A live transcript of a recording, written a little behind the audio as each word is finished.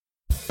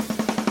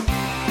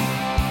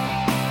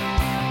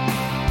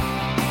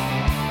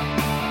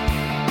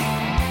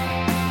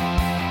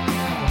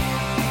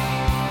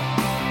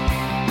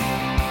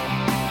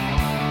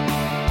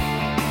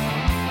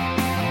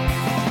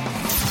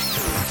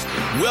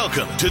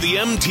Welcome to the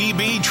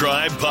MTB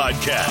Tribe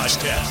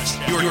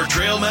Podcast, your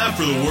trail map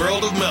for the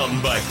world of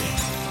mountain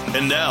biking.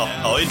 And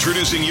now,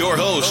 introducing your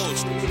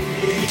host,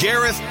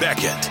 Gareth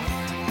Beckett.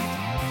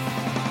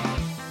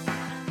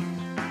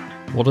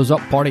 What is up,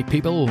 party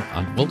people,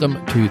 and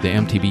welcome to the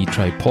MTB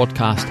Tribe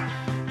Podcast.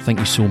 Thank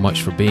you so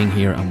much for being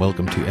here, and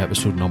welcome to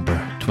episode number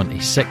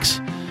 26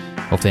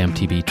 of the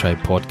MTB Tribe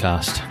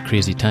Podcast.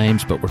 Crazy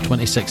times, but we're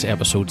 26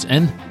 episodes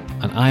in,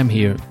 and I'm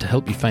here to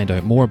help you find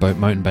out more about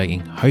mountain biking,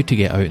 how to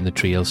get out in the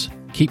trails,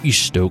 keep you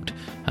stoked,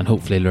 and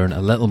hopefully learn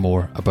a little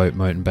more about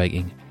mountain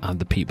biking and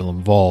the people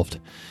involved.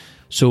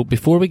 So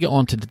before we get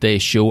on to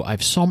today's show, I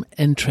have some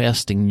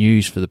interesting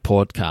news for the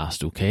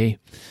podcast, okay?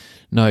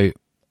 Now,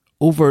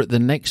 over the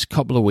next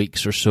couple of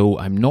weeks or so,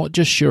 I'm not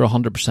just sure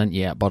 100%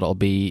 yet, but it'll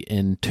be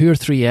in 2 or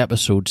 3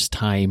 episodes'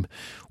 time,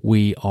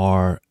 we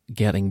are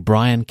getting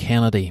Brian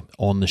Kennedy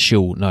on the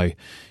show. Now,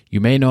 you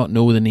may not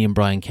know the name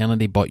Brian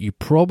Kennedy, but you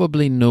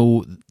probably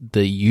know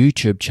the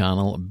YouTube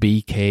channel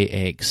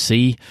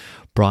BKXC.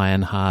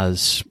 Brian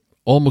has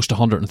almost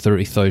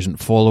 130,000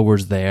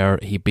 followers there.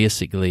 He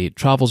basically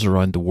travels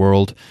around the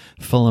world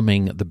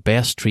filming the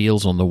best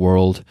trails on the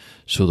world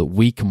so that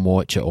we can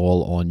watch it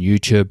all on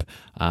YouTube,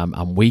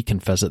 and we can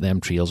visit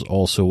them trails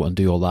also and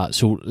do all that.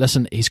 So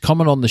listen, he's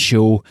coming on the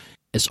show.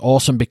 It's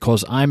awesome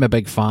because I'm a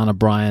big fan of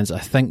Brian's. I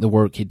think the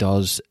work he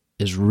does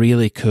is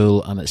really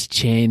cool, and it's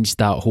changed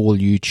that whole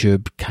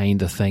YouTube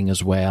kind of thing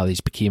as well. He's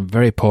become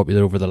very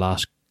popular over the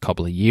last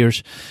couple of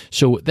years.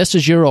 So this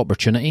is your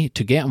opportunity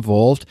to get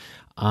involved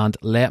and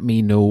let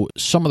me know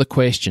some of the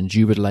questions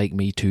you would like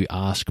me to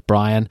ask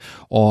Brian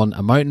on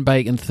a mountain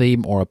biking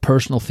theme or a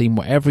personal theme,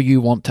 whatever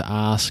you want to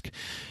ask.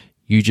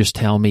 You just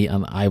tell me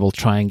and I will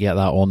try and get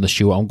that on the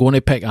show. I'm going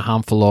to pick a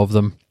handful of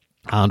them,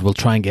 and we'll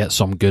try and get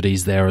some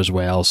goodies there as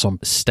well, some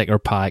sticker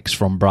packs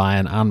from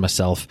Brian and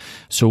myself.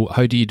 So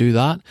how do you do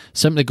that?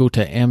 Simply go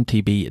to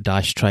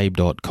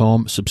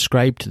mtb-tribe.com,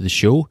 subscribe to the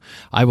show.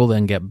 I will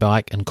then get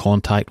back in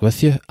contact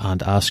with you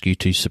and ask you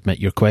to submit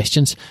your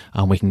questions,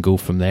 and we can go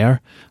from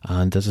there.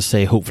 And as I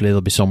say, hopefully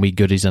there'll be some wee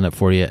goodies in it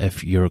for you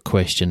if your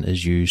question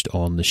is used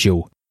on the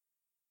show.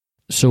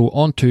 So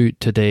on to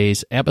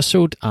today's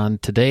episode,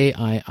 and today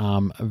I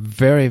am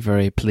very,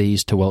 very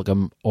pleased to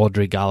welcome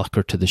Audrey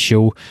Gallagher to the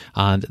show,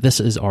 and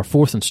this is our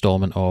 4th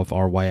installment of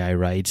our Why I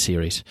Ride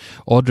series.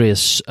 Audrey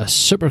is a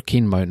super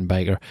keen mountain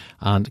biker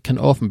and can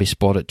often be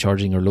spotted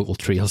charging her local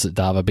trails at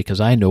Dava,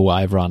 because I know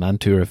I've run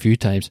into her a few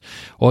times.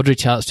 Audrey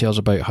chats to us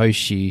about how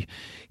she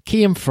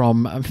came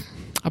from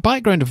a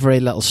background of very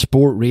little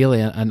sport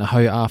really, and how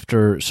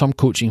after some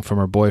coaching from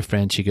her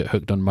boyfriend she got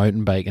hooked on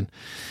mountain biking.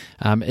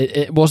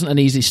 It wasn't an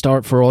easy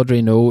start for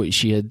Audrey, no.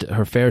 She had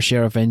her fair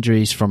share of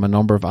injuries from a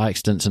number of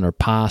accidents in her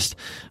past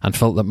and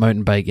felt that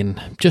mountain biking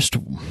just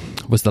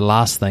was the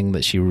last thing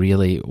that she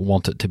really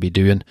wanted to be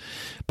doing.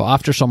 But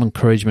after some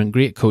encouragement,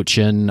 great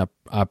coaching,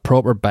 a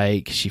proper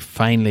bike, she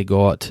finally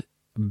got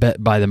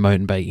bit by the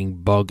mountain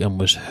biking bug and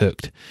was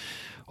hooked.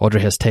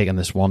 Audrey has taken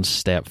this one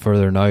step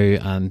further now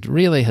and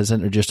really has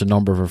introduced a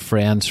number of her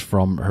friends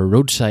from her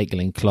road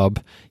cycling club,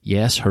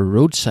 yes, her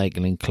road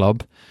cycling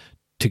club,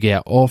 to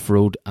get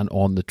off-road and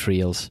on the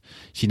trails.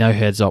 She now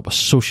heads up a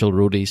social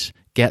roadies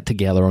get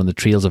together on the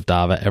trails of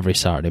Dava every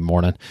Saturday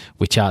morning.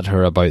 We chat to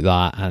her about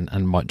that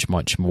and much,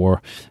 much more.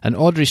 And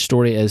Audrey's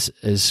story is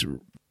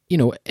you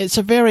know, it's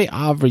a very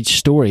average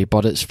story,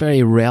 but it's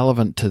very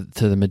relevant to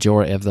the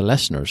majority of the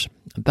listeners.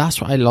 That's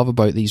what I love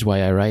about these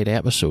Why I Ride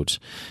episodes.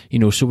 You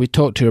know, so we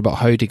talked to her about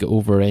how to get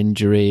over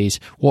injuries,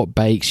 what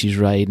bike she's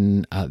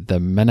riding at the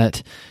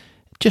minute,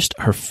 just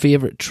her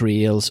favourite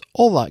trails,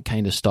 all that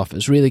kind of stuff.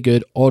 It's really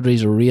good.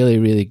 Audrey's a really,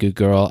 really good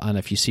girl, and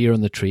if you see her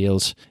on the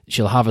trails,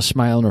 she'll have a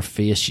smile on her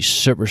face. She's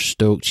super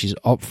stoked. She's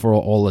up for it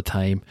all the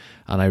time,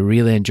 and I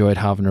really enjoyed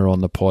having her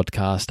on the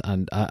podcast,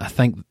 and I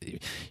think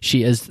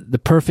she is the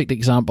perfect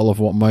example of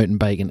what mountain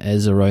biking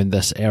is around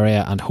this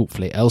area and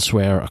hopefully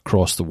elsewhere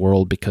across the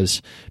world,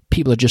 because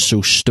people are just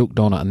so stoked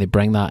on it, and they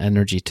bring that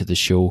energy to the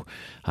show,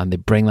 and they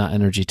bring that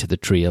energy to the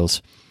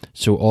trails.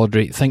 So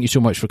Audrey, thank you so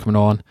much for coming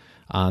on.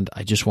 And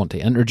I just want to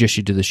introduce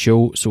you to the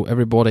show. So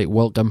everybody,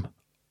 welcome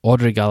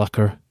Audrey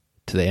Gallagher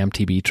to the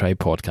MTB Tribe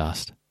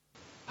Podcast.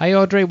 Hi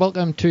Audrey,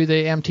 welcome to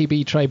the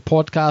MTB Tribe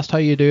Podcast. How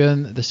are you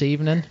doing this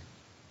evening?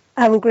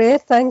 I'm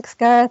great, thanks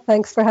Gareth.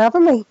 Thanks for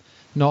having me.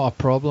 Not a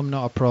problem,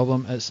 not a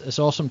problem. It's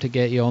awesome to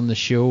get you on the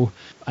show.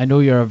 I know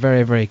you're a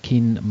very, very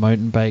keen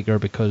mountain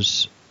biker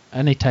because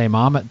anytime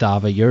I'm at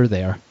Dava, you're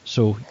there.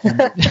 So...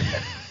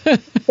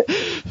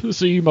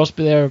 So you must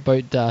be there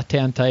about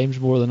 10 times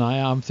more than I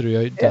am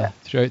throughout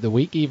the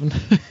week even.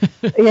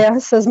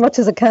 Yes, as much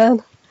as I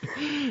can.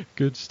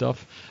 Good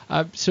stuff.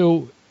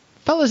 So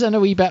fill us in a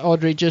wee bit,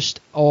 Audrey, just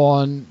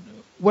on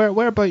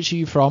whereabouts are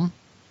you from?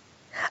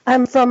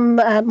 I'm from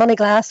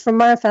Moneyglass, from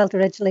Marfelt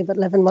originally, but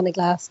live in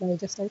Moneyglass now,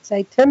 just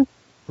outside Tim.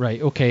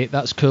 Right, okay,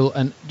 that's cool.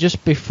 And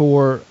just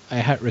before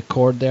I hit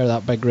record there,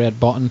 that big red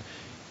button,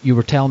 you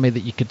were telling me that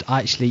you can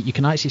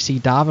actually see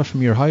Dava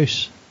from your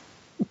house.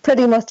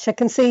 Pretty much. I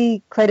can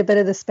see quite a bit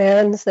of the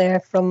Sperrins there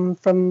from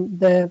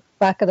the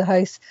back of the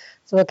house,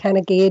 so I kind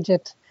of gauge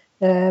it.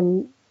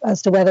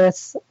 as to whether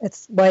it's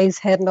wise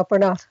heading up or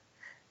not.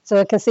 So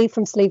I can see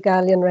from Slieve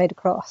Gallion right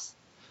across.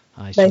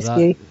 Aye, nice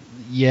view.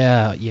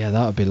 Yeah,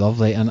 that would be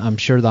lovely, and I'm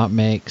sure that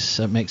makes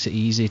it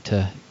easy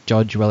to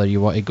judge whether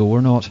you want to go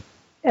or not.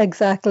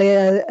 Exactly.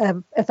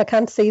 If I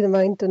can't see the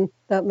mountain,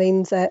 that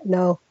means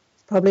no,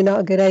 it's probably not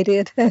a good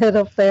idea to head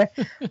up there.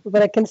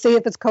 But I can see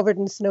if it's covered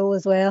in snow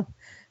as well.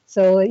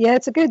 So yeah,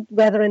 it's a good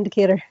weather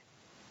indicator.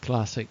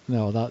 Classic.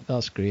 No,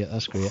 that's great.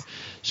 That's great.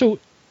 So,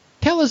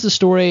 tell us the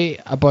story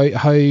about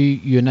how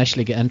you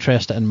initially get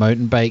interested in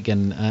mountain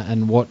biking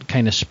and what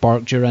kind of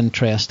sparked your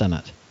interest in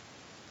it.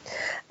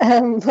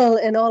 Well,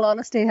 in all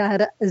honesty, I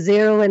had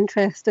zero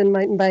interest in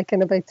mountain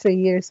biking about 3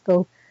 years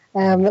ago.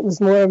 It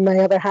was more my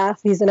other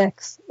half. He's an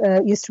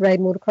used to ride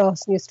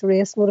motocross and used to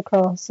race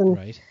motocross, and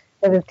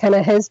it was kind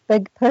of his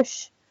big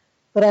push.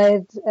 But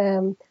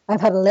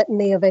I've had a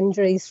litany of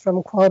injuries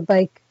from quad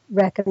bike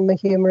wrecking my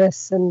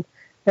humerus and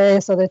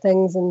various other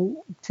things, and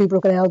 2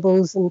 broken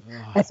elbows, and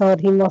I thought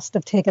he must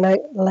have taken out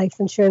a life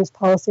insurance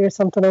policy or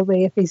something on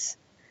me if he's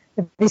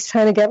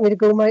trying to get me to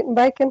go mountain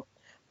biking.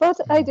 But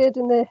I did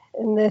in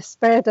the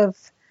spirit of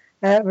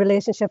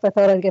relationship. I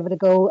thought I'd give it a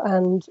go,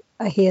 and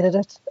I hated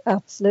it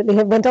absolutely.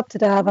 I went up to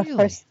Dava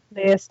first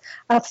place,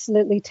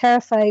 absolutely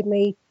terrified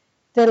me,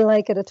 didn't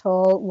like it at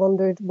all.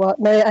 Wondered what.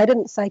 Now I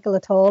didn't cycle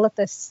at all at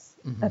this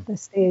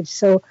stage,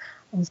 so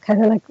I was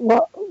kind of like,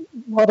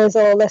 what is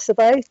all this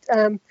about?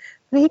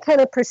 But he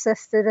kind of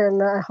persisted,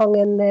 and I hung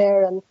in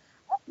there, and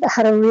I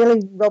had a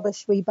really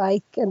rubbish wee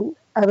bike, and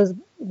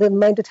the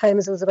amount of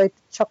times I was about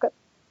to chuck it,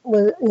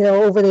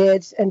 over the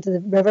edge into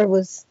the river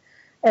was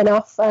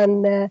enough,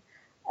 and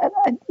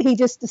he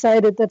just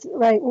decided that,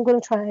 right, I'm going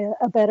to try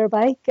a better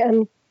bike,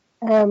 and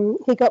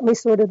he got me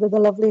sorted with a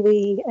lovely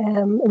wee,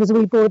 it was a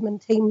wee Boardman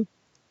team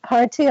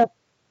hardtail,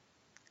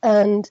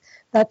 and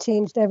that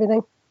changed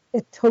everything.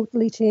 It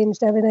totally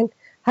changed everything.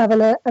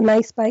 Having a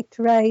nice bike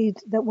to ride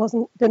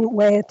that didn't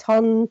weigh a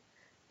ton,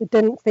 it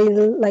didn't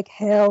feel like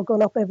hell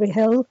going up every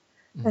hill.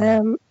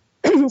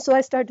 So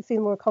I started to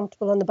feel more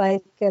comfortable on the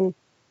bike, and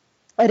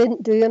I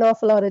didn't do an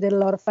awful lot. I did a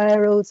lot of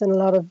fire roads and a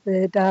lot of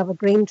the Dava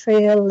Green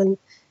Trail, and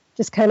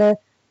just kind of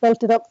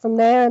built it up from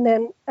there. And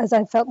then as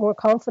I felt more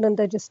confident,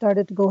 I just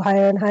started to go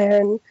higher and higher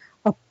and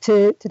up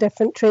to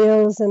different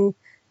trails, and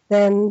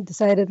then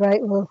decided,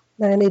 right, well,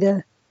 now I need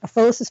a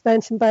full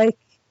suspension bike,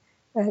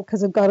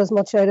 because I've got as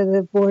much out of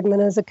the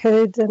Boardman as I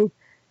could, and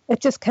it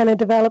just kind of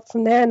developed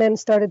from there, and then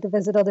started to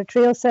visit other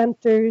trail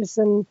centres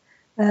and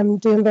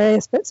doing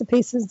various bits and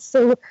pieces.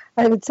 So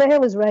I would say I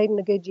was riding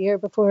a good year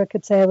before I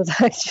could say I was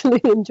actually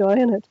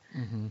enjoying it.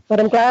 But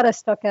I'm glad I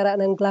stuck at it,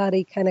 and I'm glad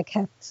he kind of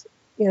kept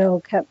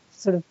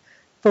sort of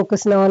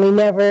focusing on. He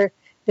never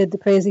did the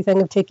crazy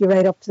thing of take you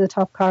right up to the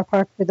top car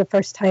park for the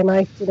first time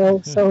out,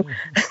 so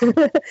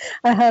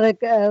I had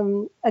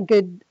a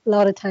good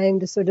lot of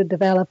time to sort of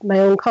develop my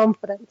own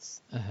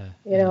confidence,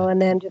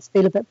 and then just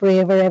feel a bit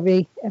braver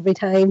every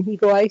time you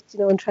go out,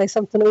 and try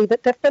something a wee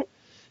bit different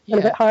and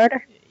a bit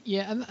harder.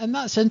 Yeah, and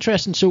that's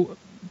interesting. So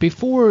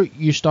before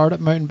you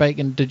started mountain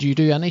biking, did you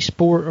do any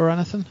sport or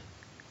anything?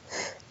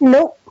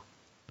 No.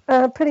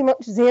 Pretty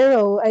much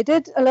zero. I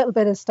did a little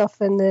bit of stuff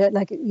in the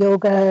like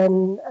yoga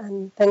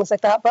and things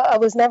like that, but I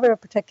was never a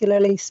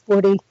particularly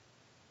sporty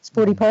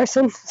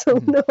person.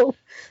 So no,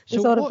 I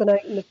sort of been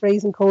out in the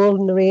freezing cold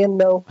and the rain.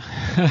 No.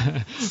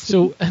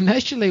 So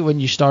initially, when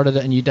you started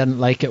it and you didn't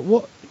like it,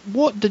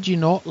 what did you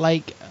not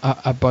like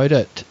about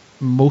it?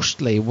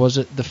 Mostly, was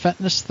it the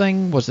fitness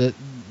thing? Was it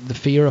the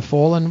fear of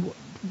falling?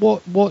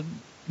 What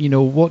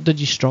did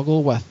you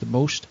struggle with the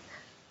most?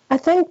 I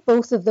think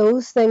both of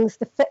those things.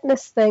 The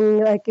fitness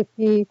thing, like if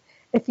you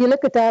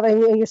look at that,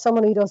 and you're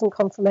someone who doesn't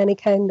come from any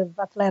kind of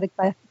athletic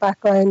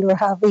background or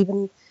have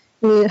even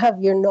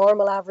have your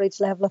normal average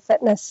level of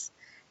fitness,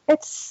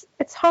 it's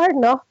hard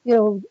enough,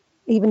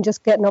 even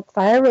just getting up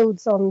fire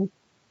roads on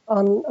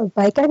a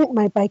bike. I think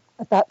my bike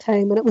at that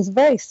time, and it was a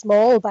very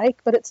small bike,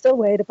 but it still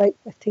weighed about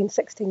 15,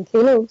 16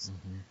 kilos.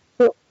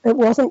 So it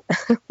wasn't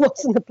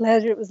a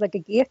pleasure. It was like a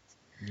gate.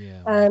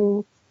 Yeah.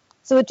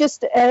 So it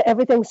just,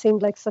 everything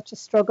seemed like such a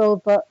struggle,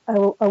 but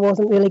I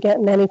wasn't really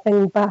getting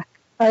anything back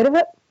out of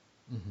it.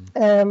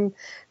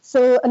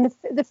 So, and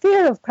the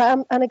fear of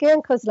cramp, and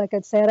again, because like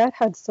I'd said, I'd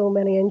had so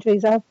many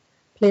injuries. I have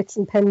plates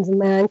and pins in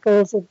my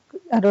ankles.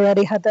 I'd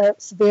already had a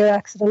severe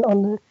accident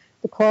on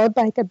the quad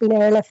bike. I'd been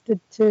airlifted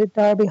to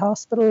Derby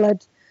Hospital.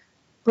 I'd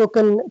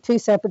broken, 2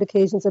 separate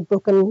occasions, I'd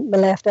broken my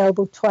left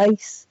elbow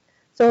twice.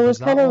 So I was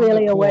kind of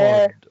really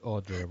aware.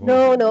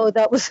 No,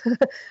 that was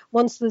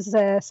once was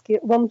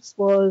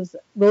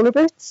roller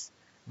boots,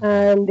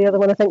 and the other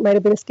one I think might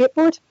have been a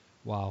skateboard.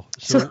 Wow.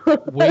 So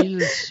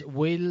wheels.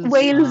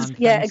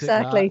 Yeah,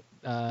 exactly.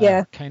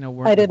 Like kind of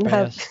I didn't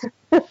have.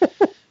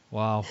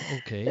 Wow.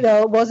 Okay.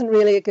 It wasn't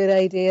really a good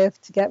idea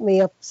to get me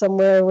up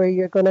somewhere where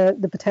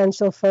the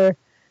potential for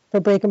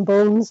breaking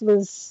bones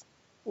was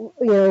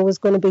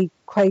going to be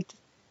quite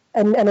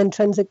an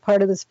intrinsic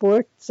part of the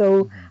sport.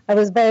 So I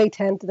was very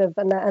tentative,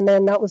 and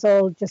then that was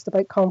all just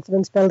about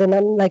confidence building,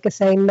 and like I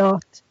say,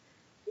 not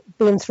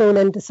being thrown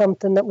into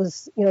something that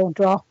was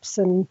drops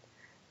and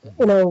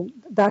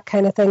that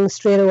kind of thing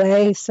straight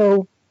away.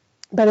 So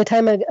by the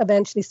time I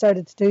eventually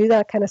started to do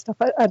that kind of stuff,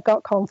 I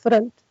got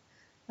confident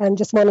and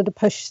just wanted to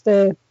push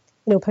the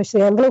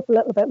envelope a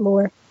little bit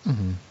more.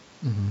 Mm-hmm.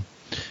 Mm-hmm.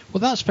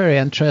 Well, that's very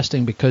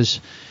interesting,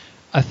 because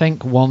I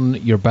think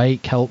your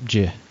bike helped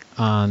you,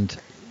 and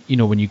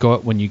when you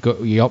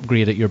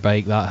upgraded your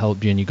bike, that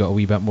helped you, and you got a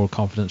wee bit more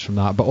confidence from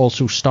that. But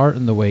also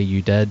starting the way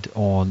you did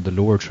on the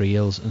lower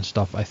trails and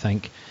stuff, I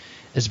think,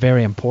 is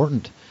very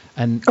important.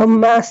 And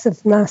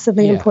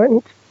massively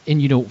important.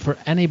 And for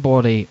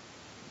anybody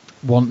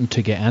wanting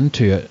to get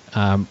into it,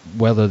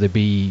 whether they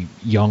be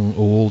young,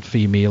 old,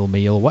 female,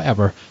 male,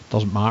 whatever,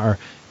 doesn't matter.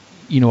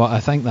 I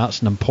think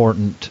that's an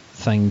important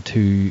thing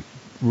to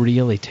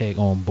really take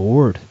on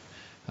board.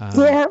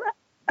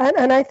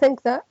 And I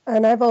think that,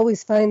 and I've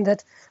always found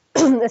that,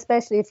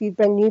 especially if you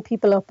bring new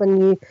people up and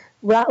you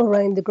rattle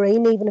around the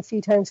green even a few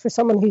times, for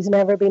someone who's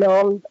never been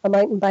on a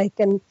mountain bike,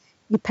 and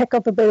you pick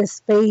up a bit of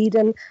speed,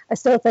 and I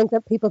still think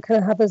that people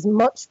can have as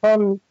much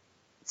fun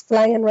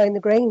flying around the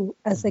green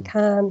as they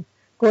can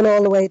going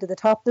all the way to the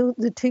top.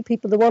 The two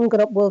people, the one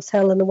going up Wolf's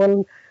Hill and the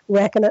one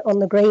wrecking it on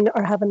the green,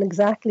 are having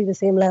exactly the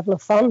same level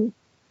of fun.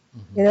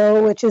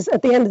 Which is,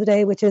 at the end of the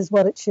day, which is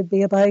what it should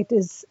be about,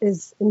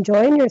 is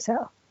enjoying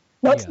yourself.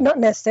 Not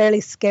necessarily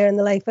scaring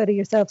the life out of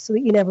yourself so that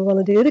you never want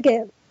to do it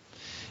again.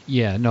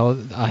 Yeah, no,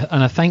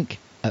 and I think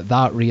at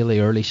that really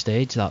early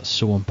stage, that's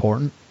so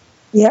important.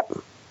 Yep.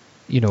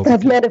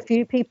 I've met a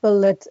few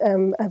people that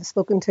I've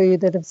spoken to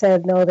that have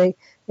said no, they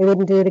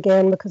wouldn't do it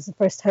again because the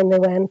first time they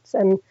went,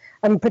 and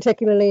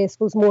particularly, I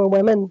suppose, more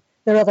women,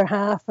 their other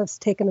half has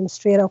taken them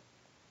straight up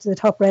to the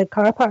Top Red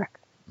car park,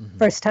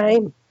 first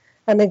time.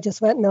 And they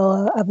just went,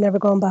 no, I've never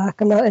gone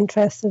back. I'm not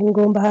interested in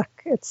going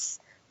back. It's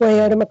way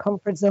out of my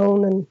comfort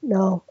zone, and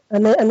no,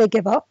 and they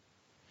give up.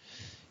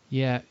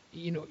 Yeah,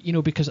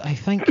 because I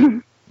think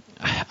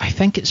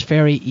it's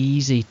very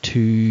easy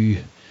to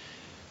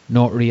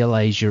not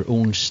realise your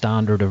own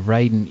standard of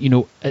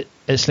riding.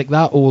 It's like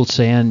that old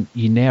saying: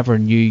 you never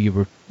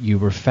knew you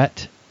were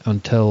fit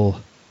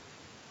until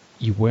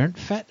you weren't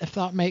fit. If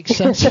that makes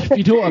sense,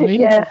 you know what I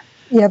mean? Yeah.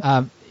 Yep.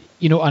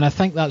 And I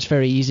think that's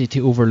very easy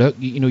to overlook.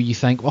 You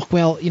think,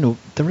 well,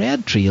 the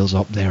red trails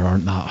up there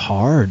aren't that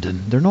hard and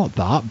they're not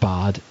that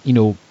bad,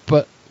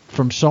 but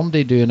from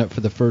somebody doing it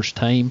for the first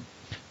time,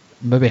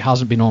 maybe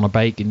hasn't been on a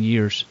bike in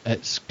years,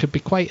 it could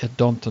be quite a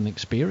daunting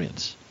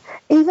experience.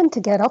 Even to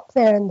get up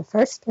there in the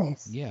first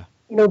place. Yeah.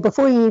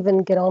 Before you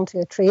even get onto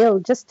a trail,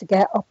 just to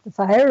get up the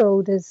fire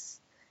road it's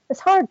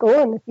hard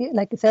going. If you,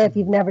 like I say, if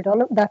you've never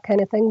done that kind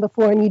of thing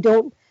before, and you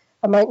don't,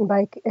 a mountain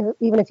bike,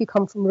 even if you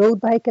come from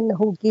road biking, the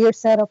whole gear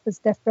setup is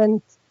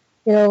different.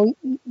 You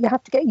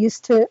have to get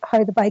used to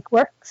how the bike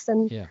works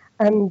and get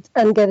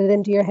it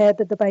into your head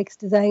that the bike's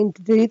designed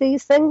to do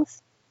these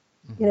things.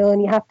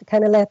 And you have to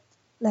kind of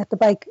let the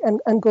bike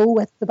and go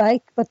with the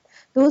bike. But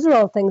those are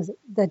all things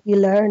that you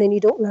learn, and you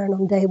don't learn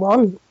on day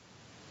one.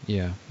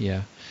 Yeah.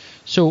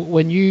 So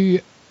when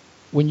you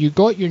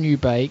got your new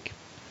bike,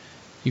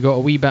 you got a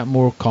wee bit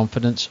more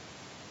confidence.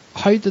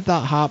 How did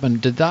that happen?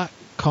 Did that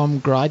come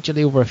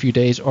gradually over a few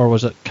days, or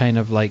was it kind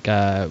of like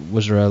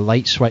was there a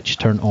light switch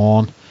turn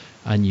on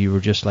and you were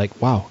just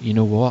like, wow, you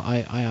know what,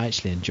 I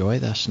actually enjoy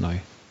this now?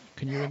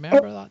 Can you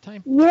remember that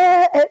time?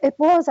 Yeah, it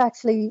was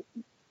actually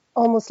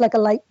almost like a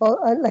light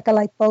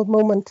bulb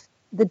moment.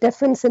 The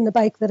difference in the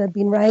bike that I'd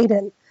been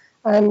riding,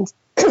 and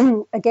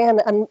again,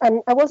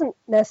 and I wasn't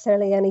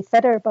necessarily any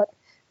fitter, but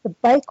the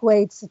bike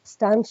weighed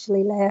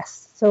substantially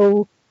less,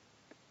 so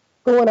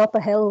going up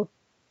a hill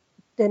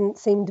didn't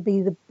seem to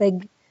be the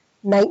big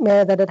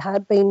nightmare that it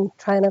had been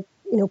trying to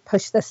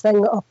push this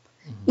thing up.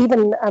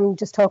 Even I'm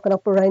just talking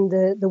up around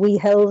the wee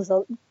hills,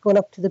 going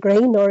up to the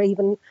green, or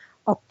even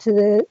up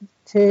to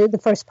the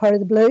first part of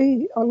the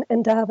blue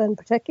in Dava in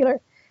particular.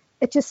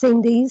 It just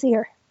seemed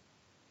easier,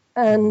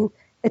 and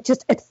it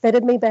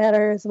fitted me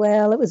better as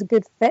well. It was a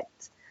good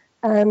fit,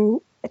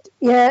 and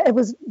it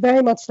was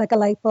very much like a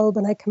light bulb.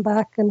 And I come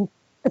back, and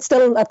it's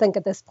still, I think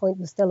at this point,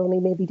 was still only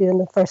maybe doing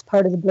the first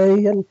part of the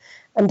blue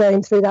and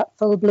down through that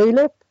full blue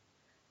loop.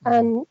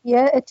 And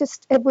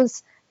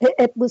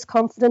it was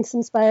confidence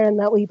inspiring,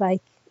 that wee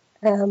bike.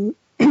 So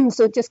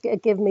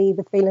it gave me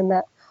the feeling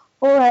that,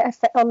 all right, I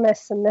fit on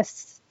this, and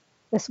this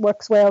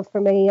works well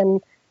for me.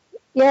 And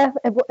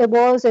it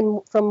was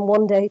from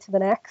one day to the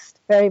next,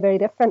 very, very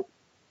different.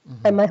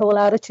 And my whole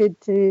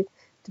attitude to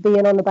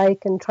being on the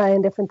bike and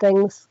trying different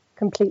things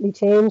completely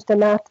changed.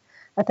 And that,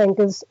 I think,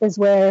 is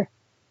where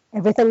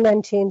everything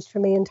then changed for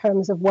me in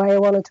terms of why I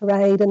wanted to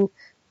ride, and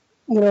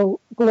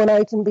going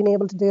out and being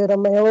able to do it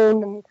on my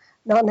own, and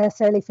not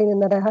necessarily feeling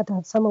that I had to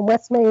have someone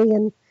with me.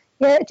 And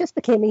it just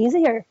became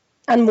easier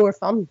and more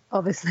fun,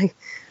 obviously.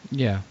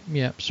 Yeah,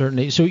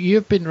 certainly. So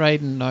you've been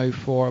riding now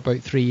for about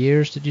 3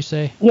 years, did you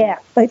say? Yeah,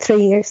 about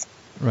 3 years.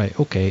 Right,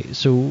 okay.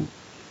 So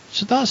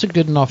that's a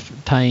good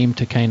enough time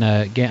to kind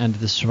of get into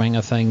the swing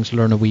of things,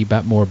 learn a wee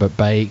bit more about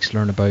bikes,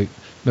 learn about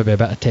maybe a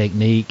bit of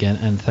technique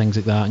and things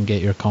like that, and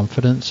get your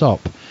confidence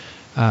up.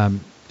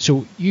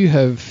 So you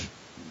have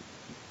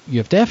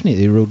you've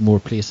definitely rode more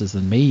places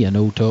than me, I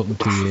know, talking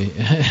to you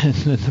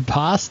in the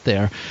past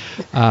there.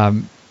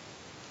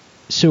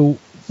 So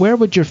where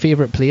would your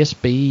favourite place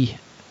be?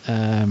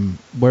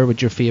 Where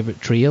would your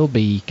favourite trail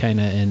be kind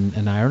of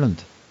in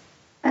Ireland?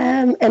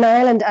 In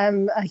Ireland,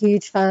 I'm a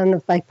huge fan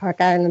of Bike Park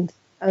Ireland.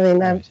 I mean,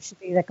 that should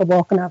be like a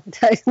walking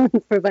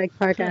advertisement for Bike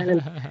Park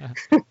Ireland.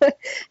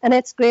 And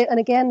it's great. And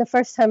again, the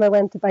first time I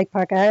went to Bike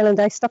Park Ireland,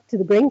 I stuck to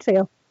the Green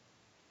Trail.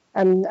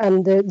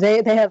 And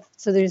they have,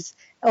 so there's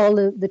all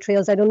the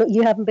trails. I don't know,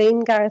 you haven't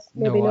been, Gareth?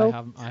 Maybe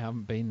no. I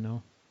haven't been,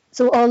 no.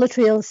 So all the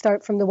trails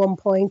start from the one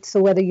point. So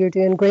whether you're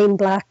doing green,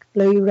 black,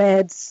 blue,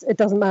 reds, it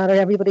doesn't matter.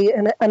 Everybody,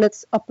 and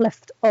it's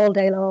uplift all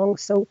day long.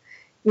 So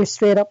you're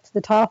straight up to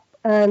the top,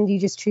 and you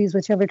just choose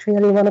whichever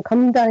trail you want to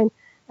come down.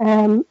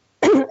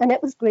 And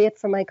it was great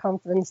for my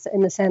confidence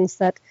in the sense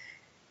that,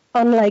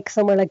 unlike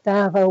somewhere like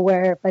Davao,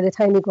 where by the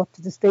time you go up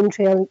to the Stream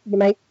Trail, you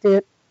might do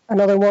it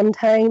another one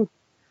time,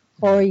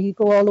 or you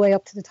go all the way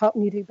up to the top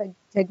and you do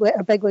big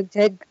wig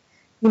jig,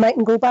 you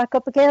mightn't go back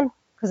up again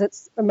because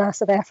it's a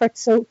massive effort.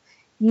 So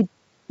you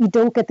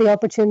don't get the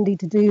opportunity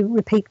to do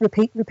repeat.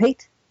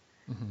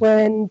 Mm-hmm. Where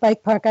in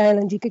Bike Park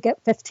Ireland, you could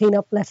get 15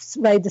 uplifts,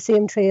 ride the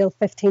same trail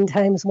 15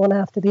 times, one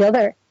after the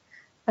other,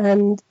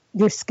 and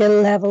your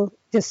skill level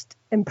just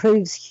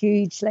improves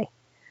hugely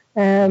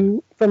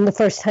from the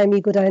first time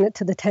you go down it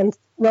to the 10th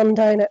run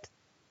down it.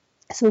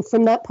 So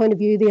from that point of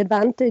view, the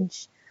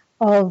advantage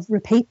of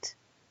repeat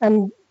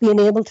and being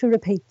able to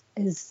repeat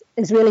is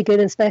really good,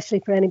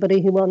 especially for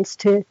anybody who wants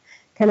to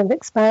kind of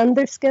expand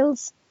their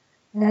skills.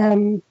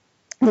 The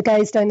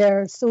guys down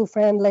there are so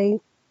friendly,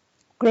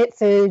 great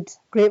food,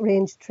 great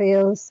range of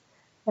trails.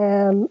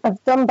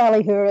 I've done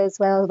Ballyhura as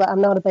well, but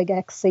I'm not a big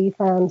XC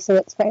fan, so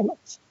it's very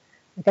much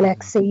like an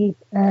XC,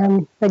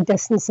 big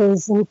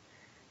distances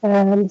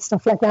and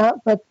stuff like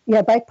that. But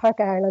yeah, Bike Park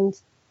Ireland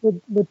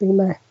would be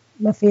my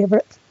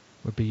favourite.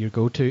 Would be your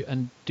go-to.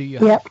 And do you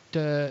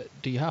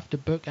have to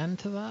book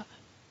into that?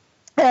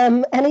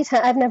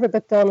 Anytime. I've never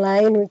booked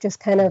online. We've just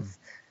kind of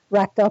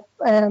racked up.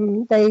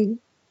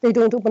 They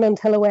don't open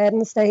until a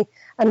Wednesday,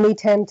 and we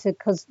tend to,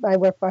 because I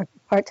work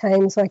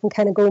part-time, so I can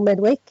kind of go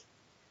midweek.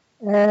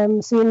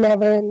 So you're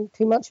never in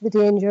too much of a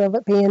danger of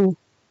it being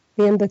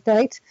booked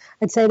out.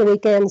 I'd say the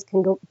weekends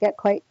can get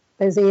quite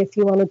busy if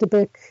you wanted to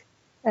book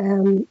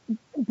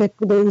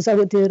those. I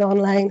would do it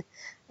online,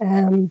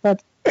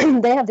 but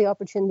they have the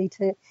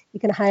opportunity you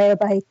can hire a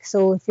bike.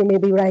 So if you're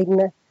maybe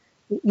riding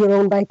your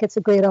own bike, it's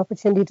a great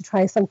opportunity to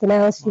try something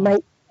else. You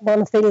might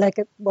want to feel like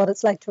what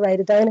it's like to ride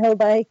a downhill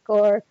bike,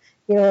 or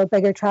a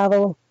bigger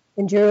travel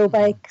enduro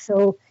bike.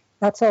 So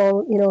that's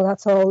all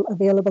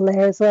available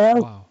there as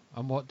well. Wow.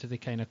 And what do they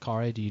kind of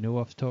carry? Do you know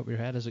off the top of your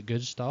head? Is it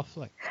good stuff?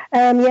 Like,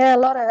 a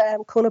lot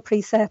of Kona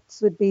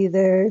Precepts would be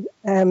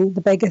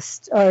the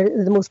biggest or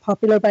the most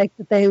popular bike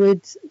that they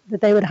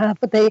would have.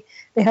 But they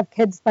have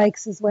kids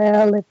bikes as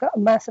well. They've got a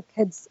massive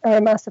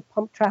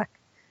pump track.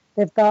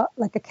 They've got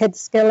like a kids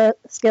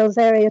skills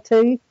area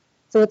too.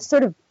 So it's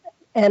sort of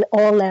in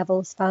all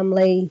levels,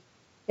 family,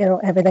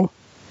 everything.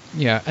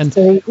 Yeah, and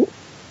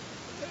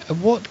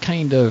what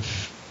kind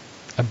of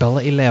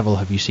ability level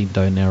have you seen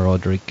down there,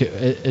 Audrey?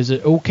 Is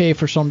it okay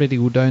for somebody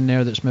to go down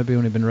there that's maybe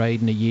only been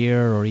riding a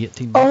year or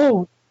 18 months?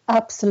 Oh,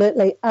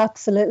 absolutely.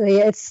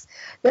 It's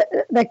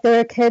like there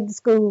are kids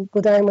go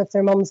down with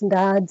their mums and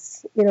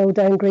dads,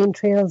 down green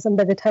trails, and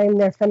by the time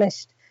they're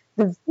finished,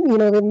 they've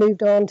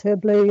moved on to a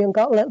blue and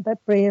got a little bit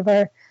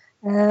braver.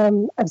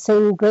 I've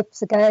seen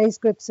groups of guys,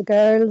 groups of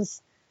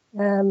girls,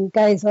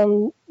 guys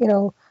on,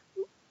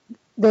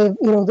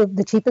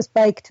 the cheapest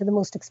bike to the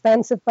most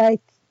expensive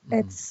bike.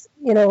 It's,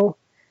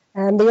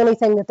 the only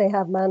thing that they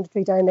have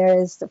mandatory down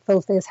there is the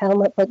full face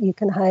helmet, but you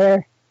can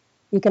hire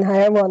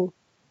one.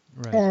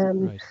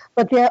 Right.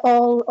 But yeah,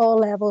 all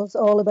levels,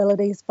 all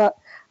abilities. But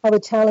I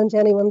would challenge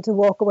anyone to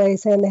walk away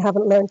saying they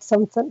haven't learned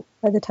something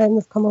by the time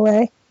they've come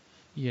away.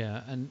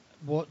 Yeah, and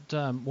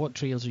what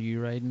trails are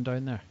you riding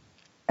down there?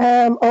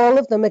 All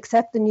of them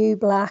except the New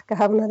Black. I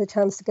haven't had a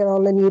chance to get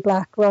on the New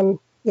Black run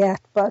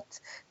yet, but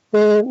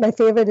my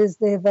favourite is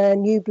the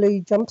New Blue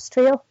Jumps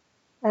Trail.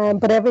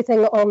 But everything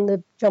on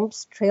the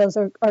jumps trails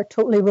are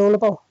totally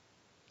rollable.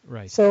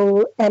 Right.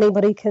 So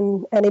anybody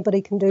can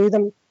do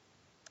them.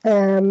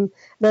 Then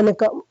they've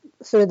got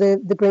sort of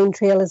the Green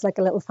Trail is like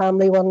a little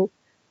family one,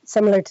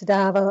 similar to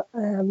Davao,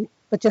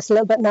 but just a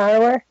little bit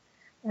narrower.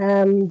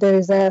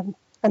 There's an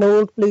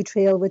old Blue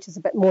Trail, which is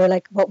a bit more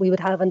like what we would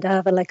have in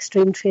Davao, like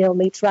Stream Trail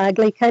meets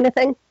Ragley kind of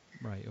thing.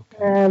 Right.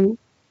 Okay.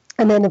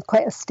 And then they've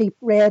quite a steep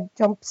Red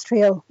Jumps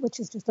Trail, which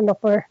is just an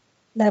upper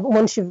level.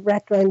 Once you've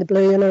wrecked around the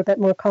blue and are a bit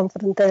more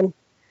confident, then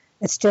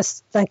it's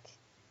just like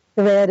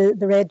the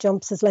red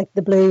jumps is like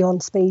the blue on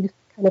speed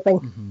kind of thing.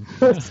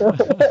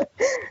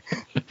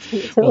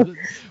 Mm-hmm.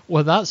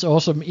 Well, that's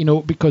awesome,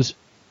 because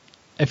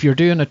if you're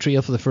doing a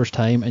trail for the first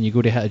time and you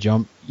go to hit a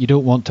jump, you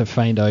don't want to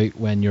find out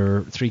when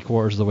you're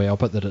 3/4 of the way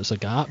up it that it's a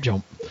gap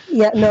jump.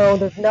 Yeah, no,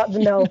 there's not.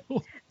 No,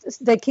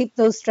 they keep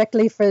those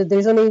strictly for.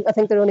 I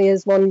think there only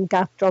is one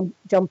gap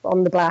jump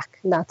on the Black,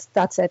 and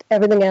that's it.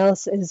 Everything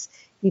else is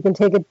you can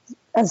take it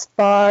as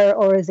far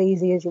or as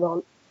easy as you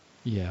want.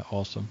 Yeah,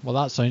 awesome. Well,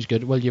 that sounds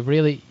good. Well, you've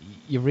really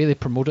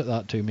promoted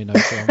that to me now,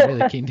 so I'm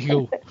really keen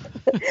to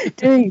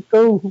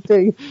go.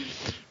 do.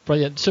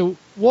 Brilliant. So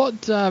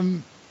what,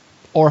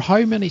 or how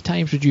many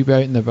times would you be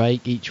out on the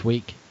bike each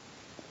week?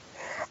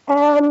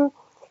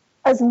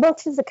 As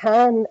much as I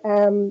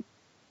can.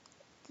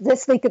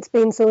 This week it's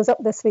been, so I was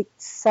up this week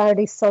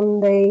Saturday,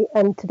 Sunday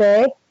and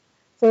today.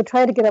 So I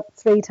try to get up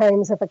 3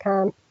 times if I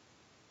can.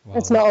 Wow,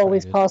 it's not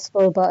always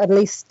possible, but at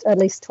least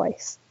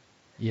twice.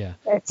 Yeah.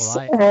 It's,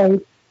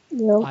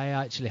 well, I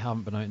actually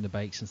haven't been out on the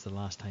bike since the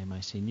last time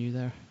I seen you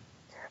there.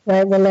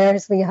 Right, well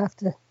there's where you have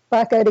to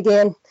back out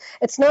again.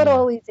 It's not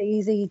always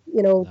easy,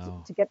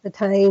 to get the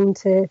time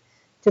to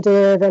do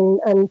it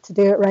and to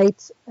do it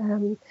right.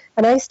 And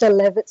I still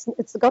live, it's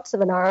the guts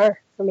of an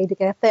hour for me to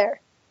get there.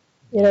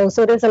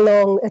 So it is a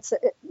long, it's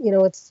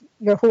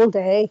your whole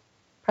day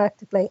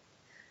practically.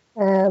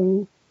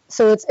 So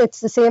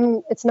it's the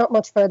same, it's not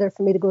much further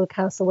for me to go to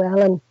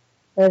Castlewellan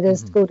than it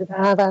is to go to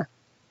Dava.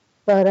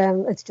 But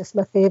it's just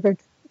my favourite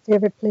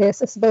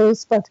place, I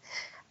suppose. But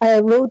I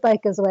road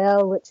bike as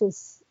well, which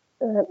is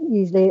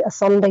usually a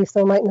Sunday,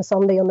 so I might on a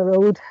Sunday on the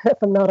road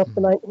if I'm not up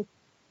the mountain.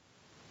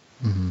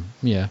 Mm-hmm.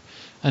 Yeah.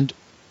 And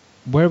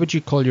where would you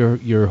call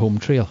your home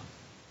trail?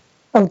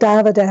 Oh,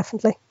 Dava,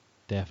 definitely.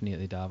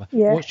 Definitely Dava.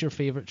 Yeah. What's your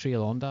favourite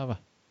trail on Dava?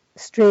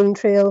 Stream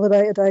Trail,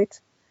 without a doubt.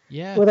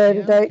 Yeah. Without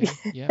a doubt.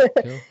 Okay. Yeah,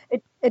 cool.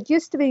 It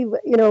used to be,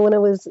 when I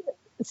was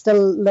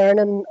still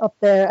learning up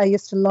there, I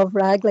used to love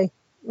Ragley.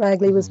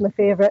 Ragley was my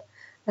favourite.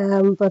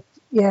 But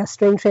yeah,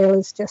 Stream Trail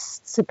is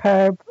just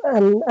superb.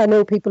 And I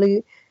know people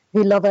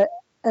who love it.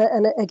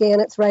 And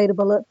again, it's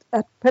rideable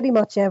at pretty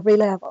much every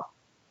level.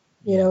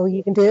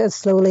 You can do it as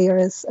slowly or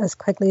as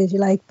quickly as you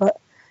like.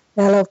 But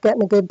I love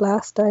getting a good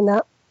blast down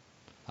that.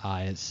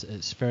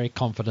 It's very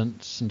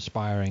confidence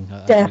inspiring.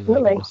 Definitely. I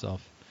really like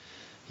myself.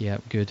 Yeah,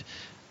 good.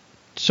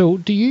 So,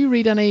 do you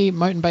read any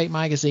mountain bike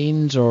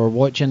magazines or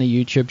watch any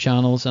YouTube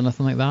channels,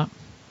 anything like that?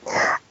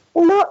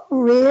 Not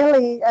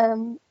really.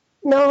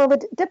 No, I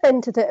would dip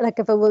into it. Like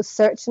if I was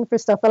searching for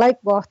stuff, I like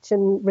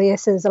watching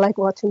races. I like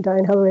watching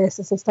downhill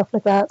races and stuff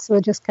like that. So I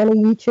just kind of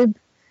YouTube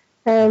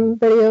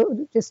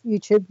video, just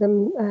YouTube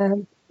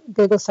them,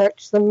 Google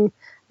search them,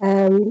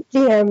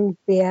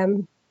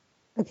 GMBM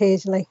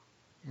occasionally.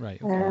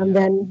 Right. Okay, and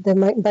then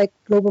the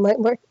Global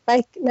Mountain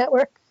Bike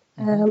Network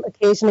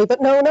occasionally,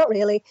 but no, not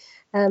really.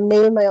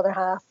 Neil, my other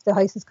half, the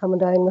house is coming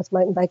down with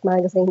mountain bike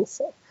magazines,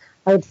 so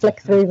I would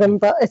flick through them,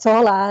 but it's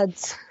all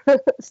ads.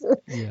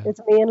 It's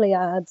mainly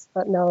ads,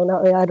 but no,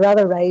 not really. I'd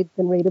rather ride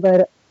than read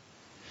about it.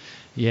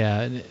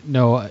 Yeah,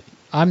 no,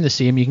 I'm the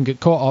same. You can get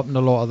caught up in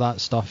a lot of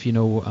that stuff,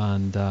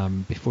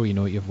 and before you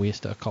know it, you've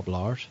wasted a couple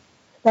hours.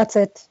 That's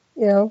it,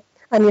 and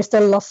you're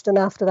still lusting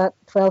after that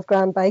 12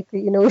 grand bike that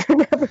you're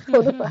never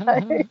going to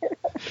buy.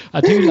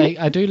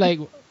 I do like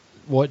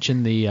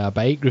watching the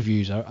bike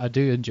reviews. I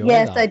do enjoy that.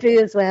 Yes, I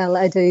do as well.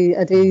 I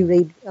do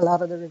read a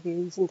lot of the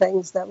reviews and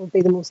things. That would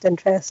be the most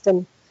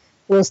interesting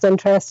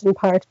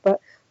part.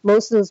 But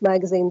most of those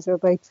magazines are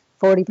about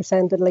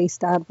 40% at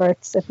least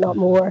adverts, if not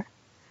more.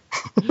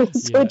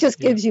 So it just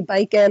gives you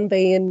bike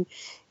envy, and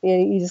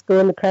you just go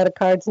in the credit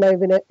cards now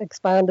being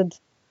expanded,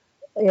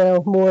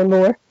 more and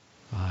more.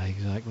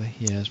 Exactly.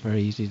 Yeah, it's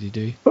very easy to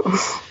do.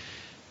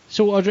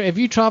 So, Audrey, have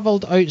you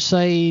travelled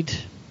outside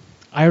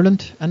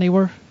Ireland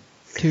anywhere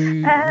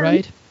to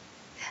ride?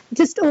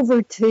 Just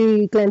over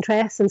to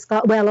Glentress in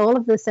Scotland. Well, all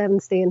of the 7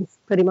 stains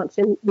pretty much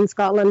in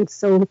Scotland.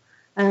 So,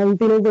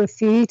 been over a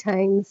few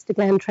times to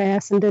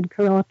Glentress and did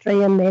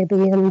Carrotry and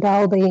Maybe and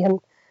Dalby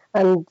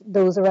and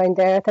those around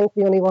there. I think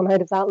the only one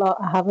out of that lot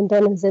I haven't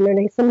done is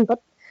Innerleithen,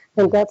 but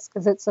I think that's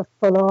because it's a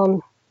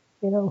full-on,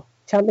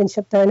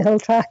 championship downhill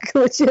track,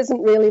 which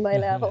isn't really my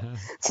level.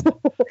 So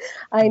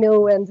I know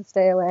when to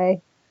stay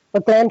away.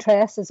 But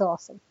Glentress is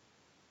awesome.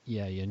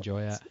 Yeah, you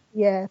enjoy it.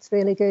 Yeah, it's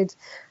really good.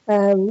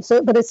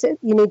 But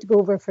you need to go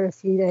over for a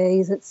few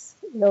days. It's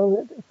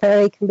the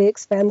ferry can be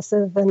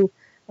expensive and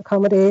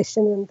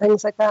accommodation and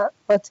things like that.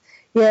 But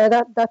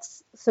yeah,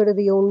 that's sort of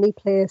the only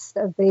place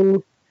that I've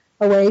been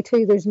away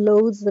to. There's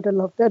loads that I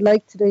loved. I'd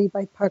like to do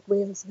Bike Park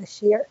Wales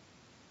this year.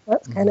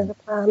 That's kind of the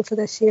plan for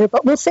this year,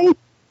 but we'll see.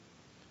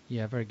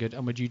 Yeah, very good.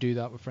 And would you do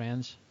that with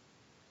friends?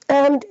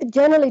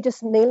 Generally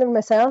just Neil and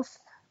myself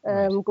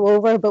go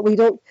over, but we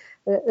don't.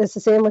 It's the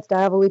same with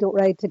Dava. We don't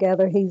ride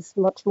together. He's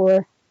much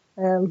more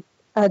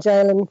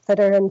agile and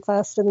fitter and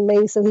faster than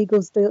me, so he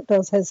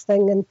does his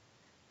thing, and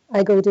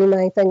I go do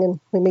my thing, and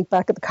we meet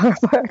back at the car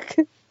park.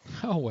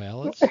 Oh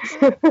well,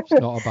 it's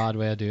not a bad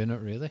way of doing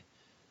it, really.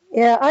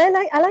 Yeah, I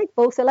like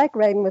both. I like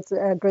riding with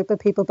a group of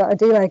people, but I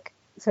do like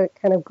to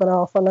kind of go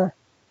off on a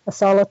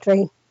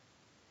solitary.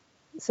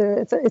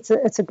 So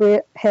it's a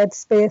great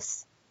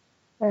headspace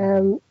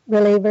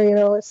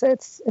reliever.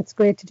 It's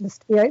great to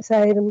just be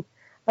outside and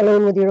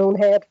alone with your own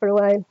head for a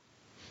while.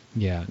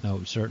 Yeah,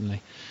 no,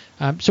 certainly.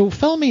 So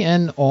fill me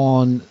in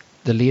on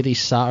the Ladies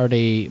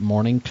Saturday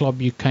Morning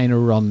Club you kind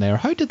of run there.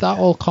 How did that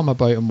all come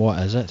about, and what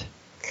is it?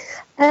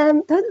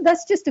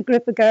 That's just a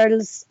group of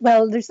girls.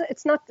 Well,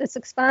 it's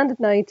expanded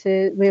now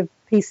to, we have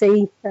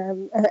PC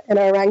in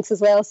our ranks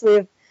as well. So we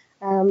have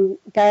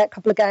A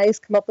couple of guys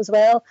come up as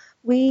well.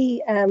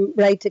 We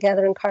ride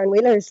together in Karen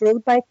Wheeler's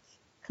road bike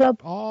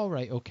club. Oh,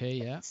 right, okay,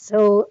 yeah.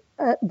 So,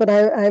 but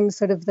I'm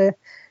sort of the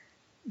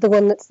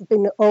one that's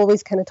been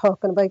always kind of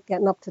talking about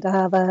getting up to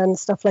Dava and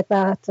stuff like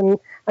that, and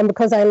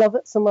because I love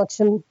it so much,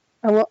 and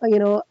I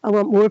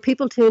want more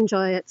people to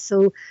enjoy it.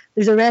 So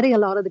there's already a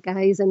lot of the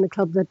guys in the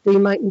club that do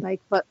mountain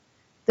bike, but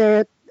they're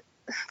at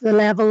the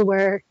level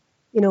where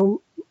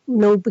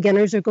no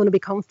beginners are going to be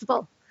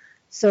comfortable.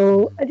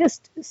 So I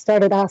just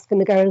started asking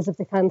the girls if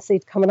they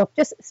fancied coming up,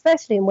 just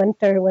especially in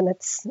winter when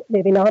it's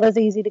maybe not as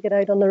easy to get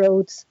out on the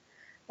roads.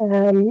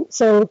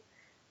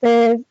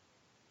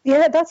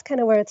 That's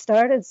kind of where it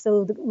started.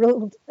 So the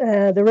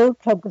road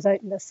club goes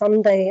out on a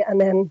Sunday, and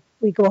then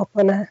we go up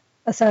on a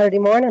Saturday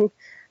morning.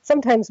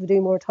 Sometimes we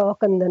do more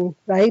talking than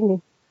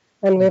riding,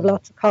 and we have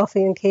lots of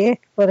coffee and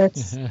cake. But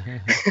it's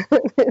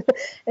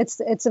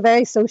it's a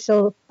very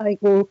social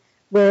outing.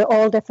 We're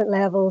all different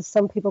levels.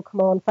 Some people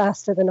come on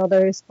faster than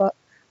others, but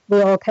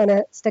we all kind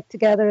of stick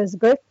together as a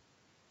group.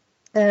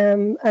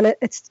 And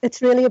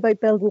it's really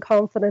about building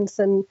confidence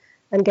and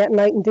getting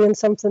out and doing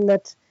something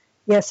that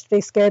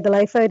yesterday scared the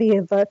life out of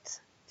you,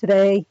 but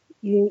today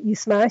you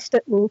smashed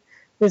it, and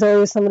there's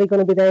always somebody going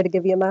to be there to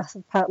give you a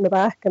massive pat on the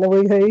back and a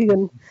woohoo.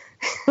 And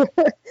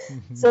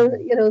so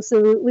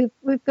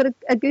we've got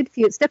a good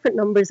few. It's different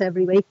numbers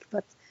every week,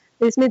 but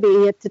there's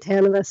maybe 8 to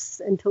 10 of us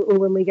in total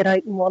when we get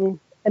out in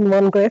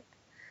one group.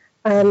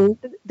 And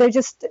they're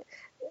just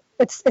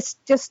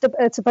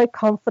it's about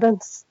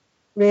confidence,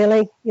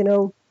 really.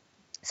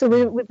 So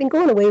we've been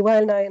going a wee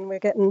while now, and we're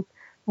getting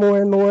more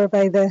and more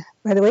by the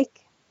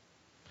week.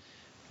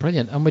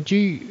 Brilliant. And would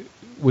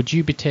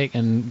you be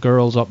taking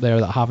girls up there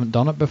that haven't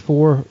done it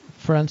before,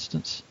 for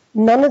instance?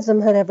 None of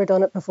them had ever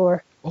done it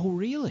before. Oh,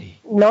 really?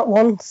 Not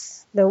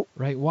once. No.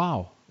 Right.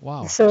 Wow.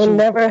 So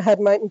never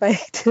had mountain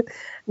biked,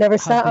 never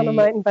sat on a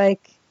mountain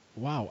bike.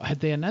 Wow. Had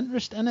they an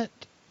interest in it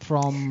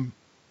from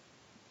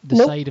the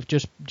side of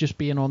just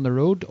being on the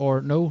road,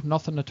 or no,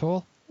 nothing at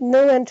all?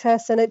 No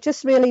interest in it,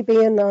 just really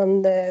being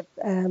on the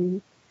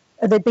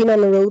they'd been on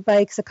the road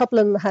bikes. A couple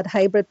of them had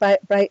hybrid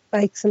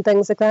bikes and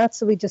things like that,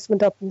 so we just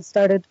went up and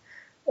started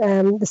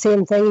the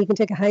same thing. You can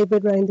take a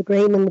hybrid around the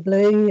green and the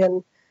blue,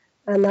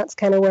 and that's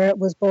kind of where it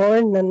was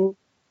born. And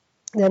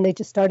then they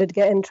just started to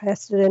get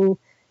interested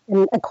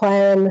in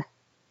acquiring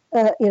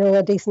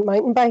a decent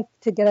mountain bike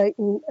to get out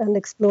and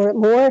explore it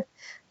more.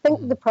 I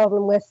think the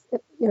problem with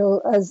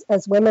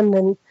as women,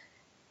 and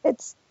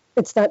it's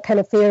that kind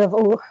of fear of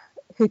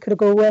who could I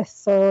go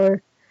with,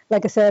 or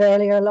like I said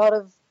earlier, a lot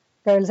of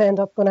girls end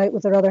up going out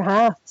with their other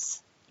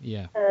halves.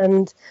 Yeah.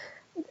 And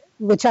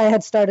which I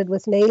had started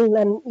with Neil,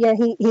 and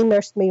he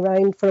nursed me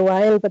around for a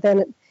while, but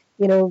then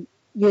you're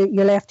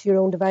left to your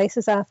own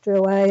devices after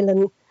a while,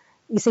 and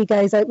you see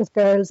guys out with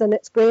girls, and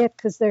it's great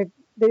because a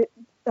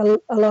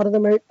lot of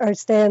them are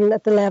staying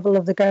at the level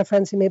of the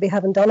girlfriends who maybe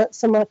haven't done it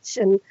so much,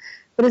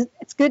 but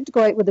it's good to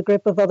go out with a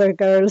group of other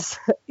girls,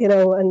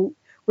 and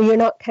where you're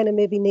not kind of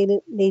maybe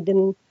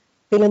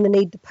feeling the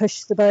need to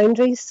push the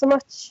boundaries so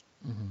much.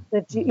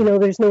 That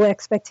there's no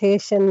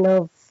expectation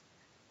of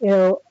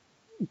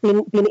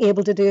being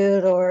able to do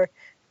it, or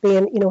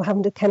being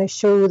having to kind of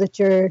show that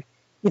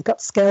you've got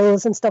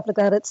skills and stuff like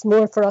that. It's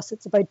more for us,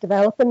 it's about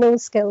developing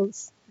those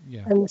skills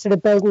and sort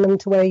of building them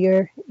to where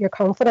you're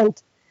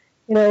confident.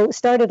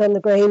 Started on the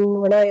green,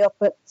 we're now up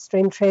at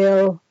Stream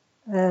Trail,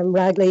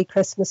 Ragley,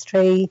 Christmas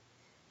Tree,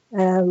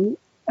 and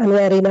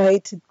ready now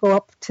to go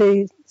up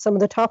to some of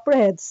the top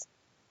reds.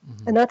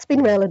 And that's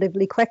been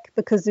relatively quick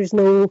because there's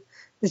no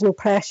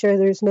pressure,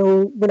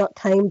 we're not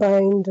time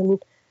bound,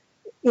 and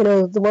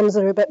the ones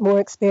that are a bit more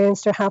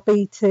experienced are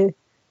happy to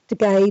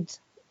guide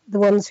the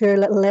ones who are a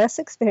little less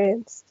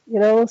experienced,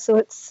 so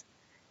it's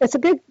a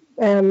good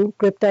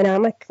group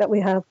dynamic that we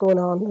have going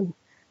on,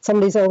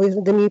 and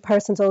the new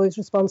person's always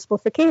responsible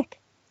for cake.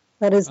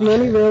 That is the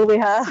only rule we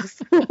have.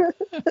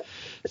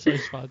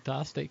 Sounds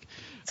fantastic.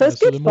 So it's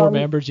good the fun. More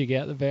members you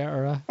get, the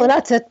better. Well,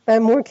 that's it.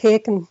 More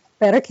cake and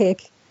better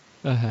cake.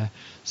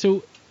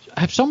 So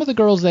have some of the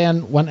girls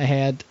then went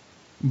ahead,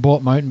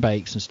 bought mountain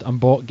bikes and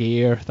bought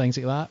gear, things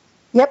like that?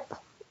 Yep,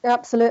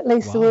 absolutely.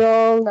 Wow. So we're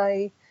all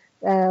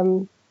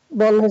now,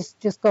 one has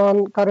just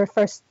got her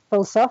first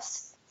full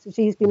sus. So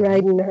she's been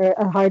riding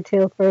a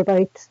hardtail for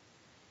about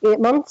 8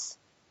 months,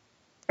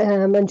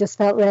 and just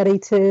felt ready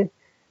to,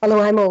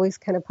 although I'm always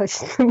kind of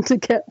pushing them to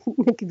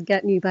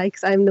get new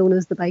bikes. I'm known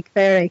as the bike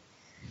fairy,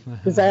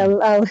 because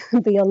I'll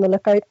be on the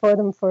lookout for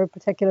them for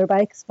particular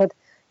bikes. But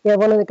yeah,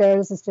 one of the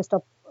girls is just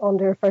up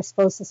under her first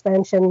full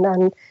suspension,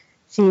 and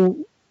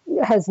she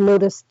has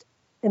noticed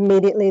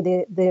immediately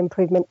the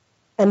improvement,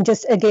 and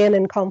just again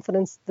in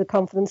confidence, the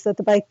confidence that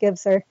the bike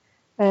gives her.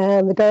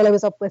 The girl I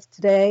was up with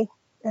today,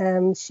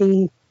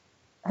 we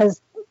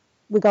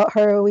got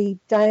her a wee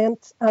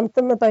Giant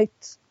Anthem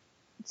about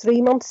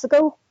 3 months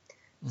ago.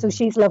 So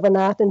she's loving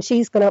that, and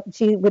she's gone up.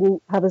 She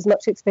wouldn't have as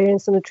much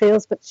experience on the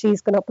trails, but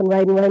she's gone up and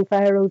riding around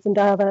fire roads in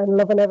Dava and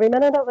loving every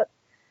minute of it.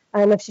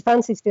 And if she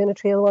fancies doing a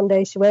trail one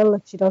day, she will.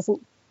 If she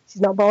doesn't,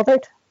 she's not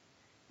bothered.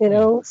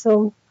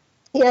 So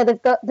Yeah,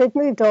 they've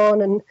moved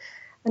on,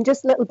 and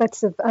just little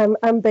bits of.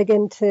 I'm big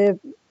into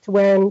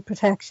wearing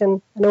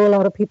protection. I know a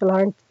lot of people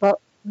aren't, but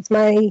with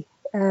my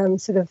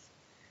sort of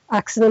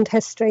accident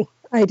history,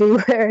 I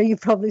do wear.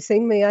 You've probably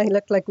seen me. I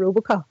look like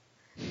RoboCop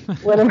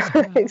when I'm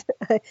out.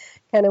 I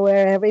kind of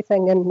wear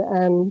everything,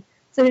 and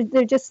so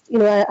they're just,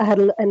 I had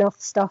enough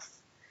stuff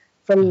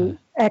from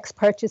X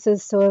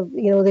purchases, so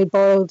they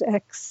borrowed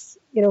X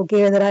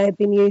gear that I had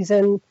been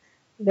using.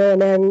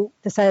 And then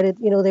decided,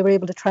 they were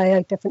able to try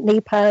out different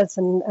knee pads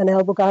and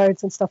elbow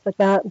guards and stuff like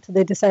that until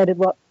they decided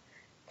what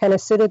kind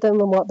of suited them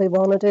and what they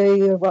want to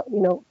do,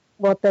 or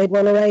what they'd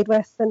want to ride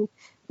with. And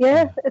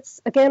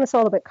it's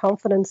all about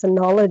confidence and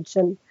knowledge,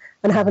 and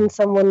having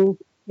someone,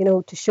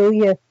 to show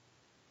you,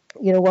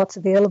 what's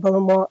available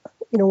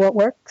and what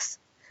works.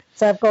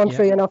 So I've gone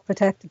through enough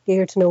protective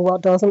gear to know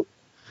what doesn't.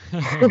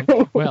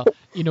 Well,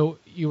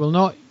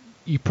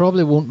 you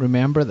probably won't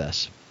remember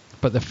this,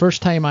 but the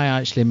first time I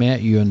actually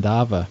met you in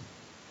Dava,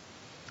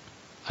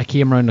 I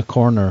came around the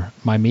corner,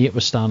 my mate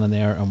was standing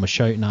there and was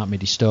shouting at me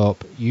to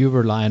stop. You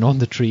were lying on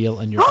the trail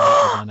and your back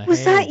was on a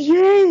Was hedge. that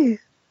you?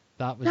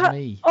 That was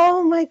me.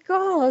 Oh my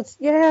God.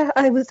 Yeah,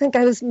 I would think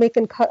I was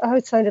making,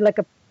 it sounded like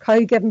a cow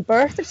giving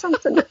birth or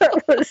something.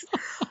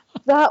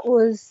 That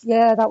was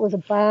a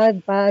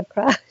bad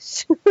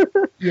crash.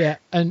 Yeah,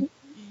 and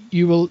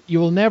you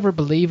will never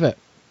believe it.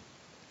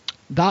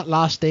 That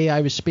last day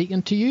I was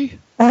speaking to you,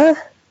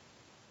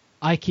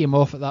 I came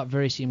off at that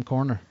very same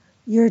corner.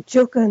 You're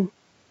joking.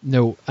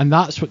 No, and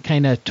that's what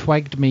kind of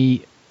twigged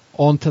me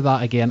onto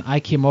that again. I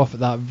came off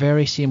at that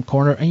very same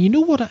corner, and you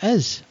know what it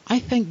is? I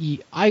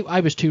think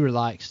I was too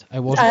relaxed. I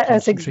wasn't.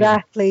 That's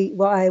exactly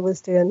what I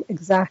was doing.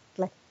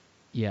 Exactly.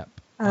 Yep.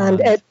 And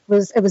it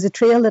was a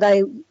trail that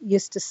I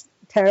used to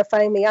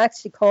terrify me. I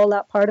actually call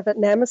that part of it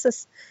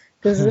Nemesis,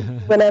 because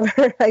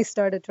whenever I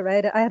started to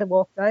ride it, I had to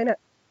walk down it.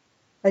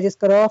 I just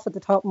got off at the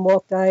top and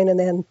walked down, and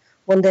then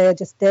one day I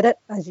just did it,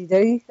 as you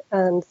do,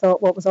 and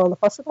thought, what was all the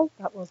fuss about?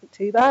 That wasn't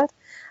too bad.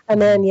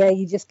 And then,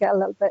 you just get a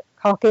little bit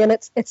cocky, and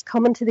it's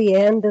coming to the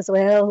end as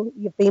well.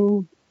 You've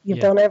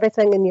done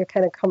everything, and you're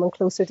kind of coming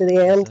closer to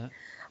the end.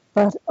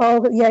 But,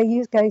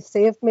 you guys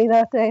saved me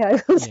that day.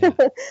 I was,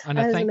 and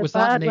I think, was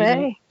that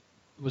Neil?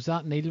 Was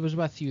that Neil was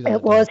with you?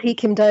 It was. He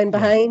came down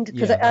behind,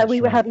 because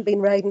we hadn't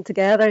been riding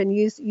together, and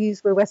you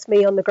were with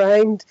me on the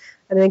ground,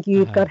 and I think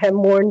you'd got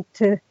him warned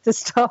to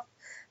stop.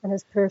 And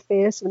his poor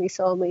face when he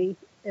saw me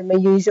in my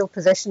usual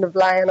position of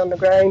lying on the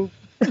ground,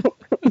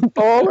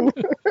 bawling.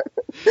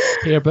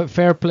 Here, but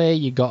fair play,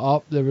 you got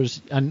up.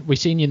 And we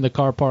seen you in the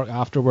car park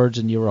afterwards,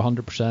 and you were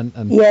 100%.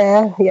 And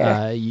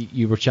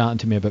you were chatting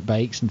to me about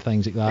bikes and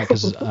things like that.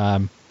 Because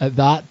at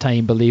that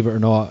time, believe it or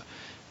not,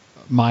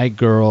 my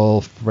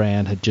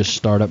girlfriend had just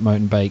started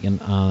mountain biking,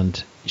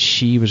 and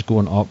she was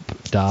going up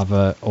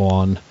Dava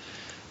on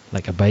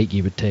like a bike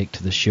you would take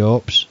to the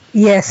shops.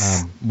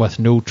 Yes. With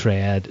no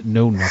tread,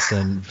 no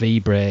nothing, V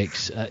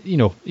brakes,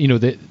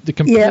 the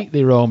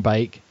completely wrong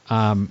bike.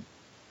 And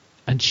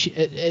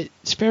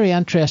it's very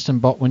interesting,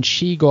 but when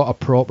she got a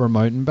proper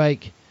mountain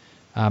bike,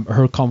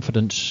 her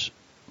confidence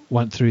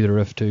went through the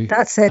roof too.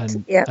 That's it.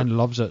 And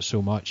loves it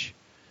so much.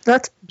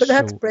 That's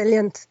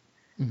brilliant.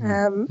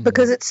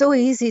 Because it's so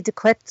easy to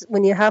quit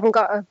when you haven't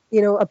got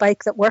a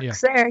bike that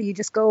works there. You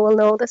just go, well,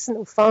 no, this is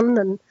no fun,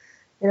 and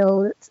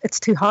it's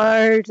too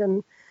hard,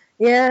 and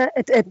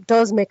it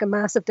does make a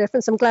massive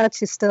difference. I'm glad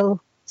she's still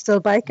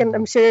biking.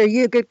 I'm sure. Are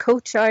you a good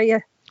coach? Are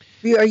you?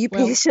 Are you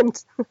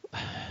patient?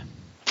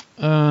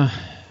 So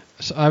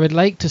I would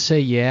like to say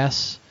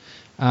yes,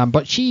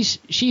 but she's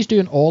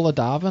doing all of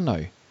Dava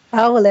now.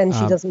 Oh, well then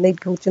she doesn't need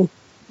coaching.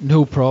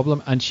 No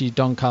problem, and she's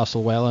done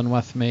Castlewellan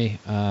with me.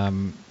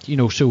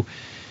 So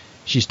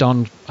she's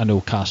done. I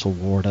know Castle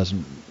Ward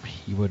isn't.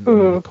 You wouldn't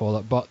really call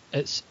it, but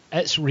it's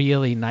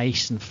really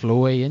nice and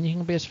flowy, and you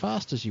can be as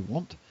fast as you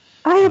want.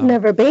 I have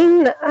never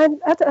been.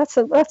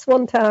 That's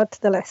one to add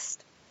to the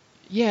list.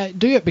 Yeah,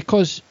 do it,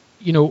 because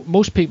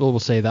most people will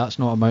say that's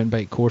not a mountain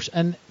bike course,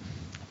 and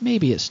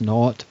maybe it's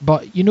not.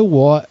 But you know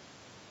what?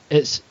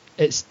 It's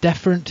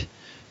different.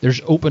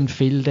 There's open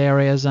field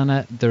areas in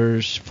it.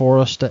 There's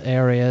forested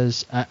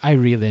areas. I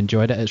really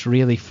enjoyed it. It's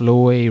really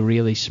flowy,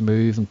 really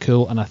smooth and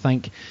cool. And I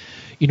think,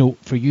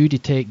 for you to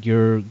take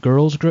your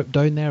girls group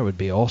down there would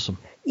be awesome.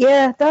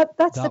 Yeah,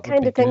 that's the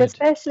kind of thing, good.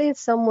 Especially if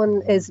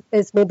someone is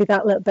maybe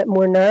that little bit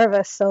more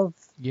nervous of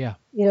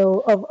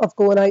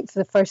going out for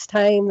the first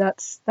time.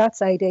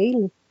 That's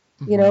ideal,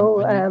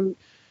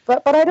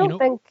 But I don't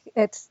think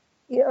it's.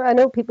 I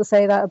know people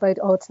say that about,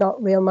 it's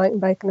not real mountain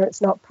biking or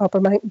it's not proper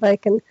mountain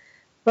biking,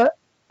 but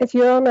if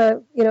you're on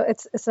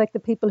it's like the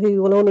people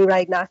who will only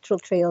ride natural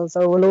trails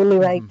or will only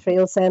ride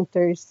trail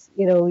centres.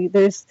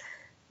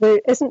 There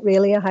isn't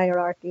really a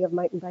hierarchy of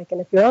mountain biking.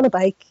 If you're on a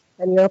bike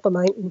and you're up a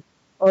mountain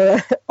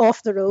or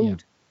off the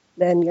road,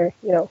 then you're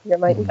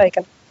mountain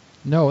biking.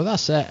 No,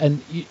 that's it.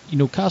 And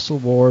Castle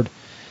Ward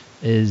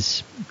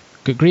is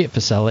got great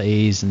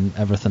facilities and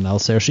everything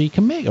else there, so you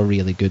can make a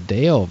really good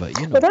day of it.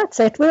 Well, that's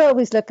it. We're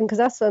always looking, because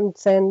that's what I'm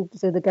saying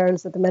to the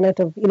girls at the minute,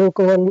 of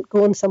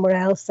going somewhere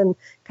else. And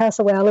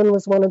Castlewellan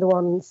was one of the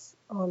ones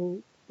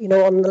on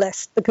on the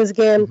list, because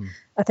again,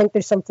 I think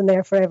there's something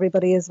there for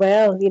everybody as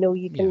well.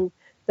 You can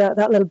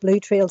that little Blue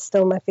Trail's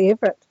still my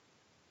favourite.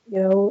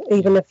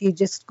 Even if you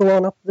just go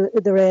on up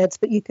the Reds,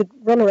 but you could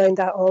run around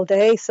that all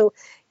day. So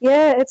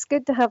yeah, it's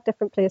good to have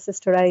different places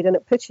to ride, and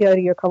it puts you out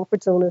of your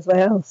comfort zone as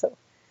well. So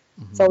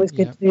it's always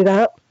good to do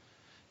that.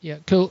 Yeah,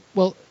 cool.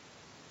 Well,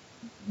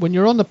 when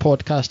you're on the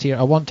podcast here,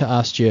 I want to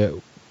ask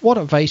you, what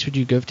advice would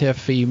you give to a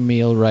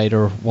female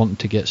rider wanting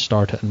to get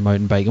started in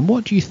mountain biking?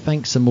 What do you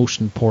think's the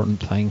most important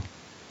thing?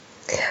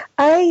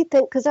 I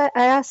think, because I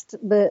asked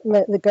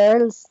the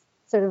girls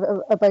sort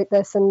of about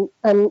this, and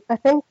I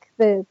think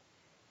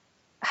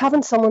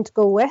having someone to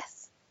go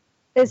with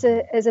is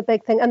a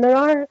big thing. And there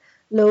are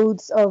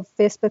loads of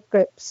Facebook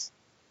groups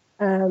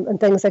and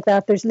things like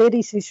that. There's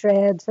Ladies Who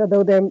Shred,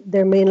 although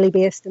they're mainly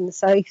based in the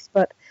south.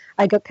 But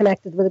I got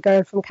connected with a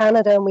girl from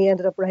Canada, and we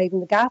ended up riding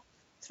the Gap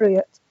through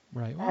it.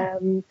 Right.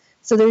 Wow.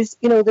 So there's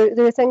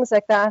there are things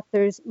like that.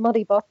 There's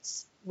Muddy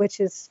Butts, which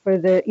is for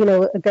the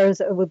girls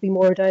that would be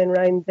more down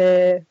around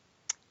the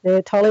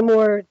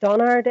Tollymore,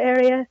 Donard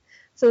area.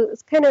 So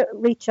it's kind of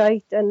reach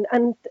out,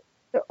 and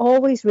they're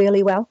always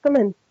really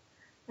welcoming.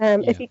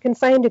 If you can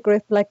find a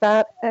group like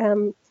that,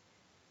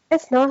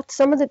 if not,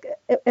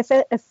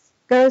 if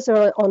girls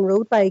are on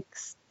road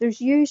bikes, there's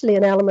usually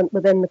an element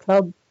within the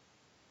club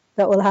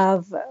that will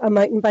have a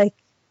mountain bike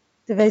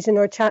division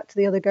or chat to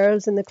the other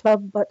girls in the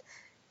club. But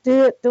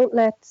don't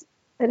let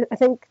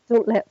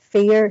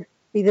fear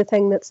be the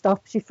thing that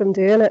stops you from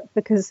doing it,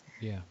 because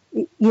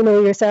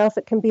yourself,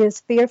 it can be as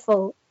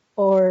fearful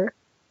or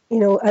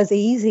as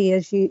easy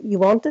as you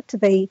want it to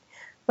be.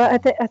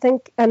 But I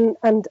think,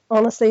 and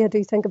honestly, I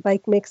do think a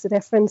bike makes a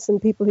difference, and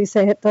people who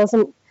say it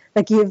doesn't,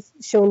 like you've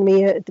shown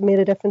me, it made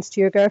a difference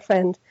to your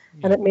girlfriend,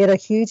 and it made a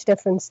huge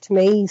difference to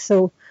me.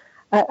 So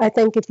I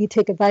think if you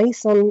take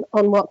advice on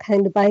what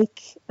kind of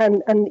bike,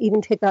 and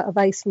even take that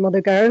advice from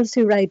other girls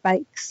who ride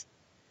bikes,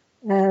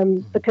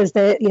 because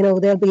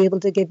they'll be able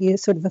to give you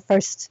sort of a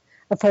first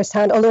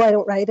hand. Although I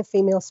don't ride a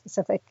female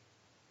specific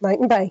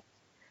mountain bike,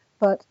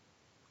 but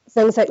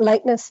things like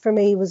lightness for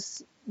me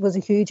was a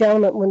huge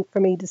element for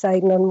me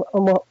deciding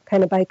on what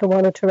kind of bike I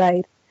wanted to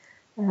ride.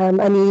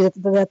 I knew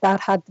that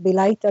had to be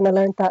light, and I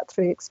learned that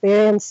through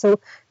experience. So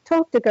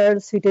talk to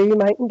girls who do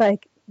mountain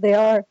bike. They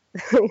are,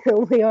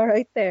 we are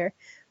out there.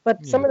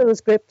 But some of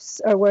those groups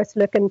are worth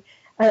looking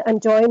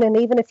and joining,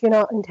 even if you're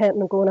not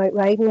intending on going out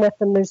riding with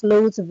them. There's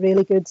loads of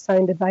really good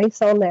sound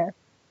advice on there,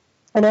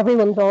 and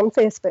everyone's on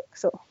Facebook,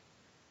 so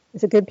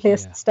it's a good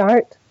place to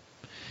start.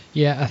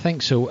 Yeah, I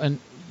think so. And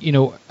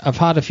I've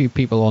had a few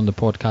people on the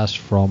podcast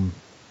from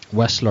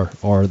Whistler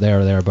or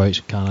thereabouts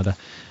in Canada,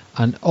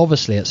 and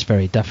obviously it's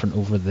very different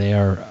over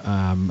there,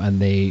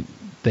 and they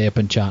have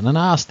been chatting, and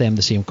I asked them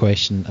the same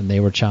question, and they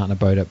were chatting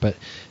about it. But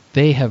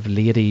they have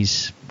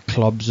ladies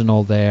clubs and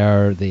all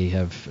there, they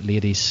have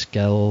ladies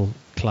skill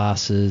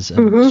classes,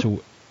 and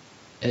so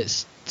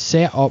it's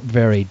set up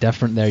very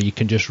different there. You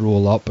can just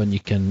roll up and you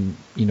can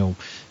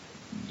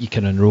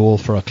enroll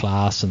for a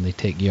class, and they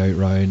take you out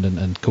round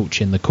and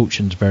coaching. The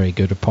coaching's very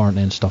good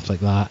apparently and stuff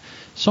like that.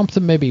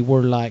 Something maybe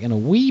we're lacking a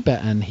wee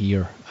bit in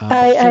here.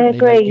 I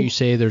agree. Like you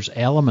say, there's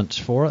elements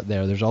for it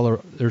there. There's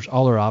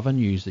other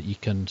avenues that you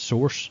can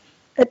source.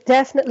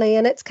 Definitely,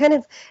 and it's kind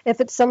of, if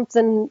it's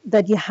something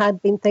that you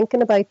had been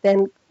thinking about,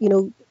 then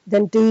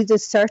do the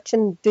search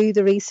and do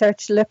the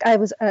research. Look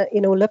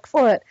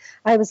for it.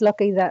 I was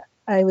lucky that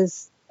I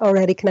was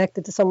already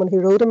connected to someone who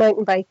rode a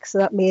mountain bike, so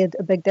that made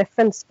a big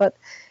difference. But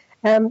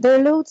there are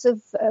loads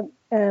of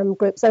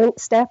groups. I think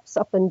Steps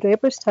up in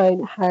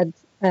Draperstown had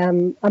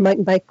a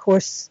mountain bike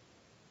course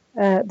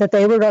that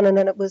they were running,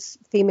 and it was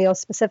female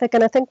specific,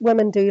 and I think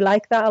women do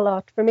like that a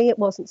lot. For me, it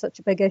wasn't such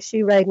a big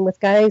issue riding with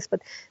guys,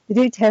 but they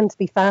do tend to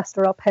be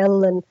faster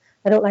uphill, and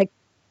I don't like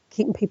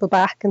keeping people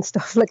back and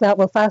stuff like that.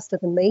 Well, faster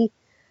than me.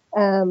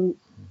 And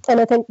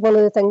I think one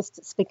of the things,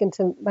 speaking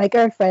to my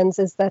girlfriends,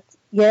 is that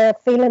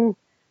feeling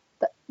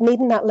that,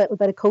 needing that little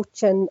bit of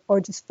coaching,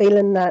 or just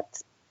feeling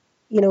that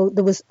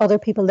there was other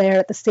people there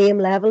at the same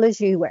level as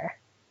you were,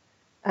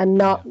 and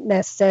not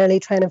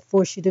necessarily trying to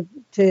force you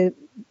to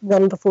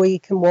run before you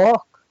can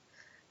walk.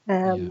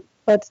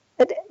 But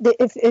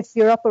if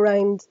you're up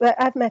around,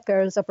 I've met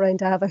girls up around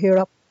Dava who are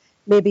up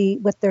maybe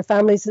with their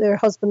families, their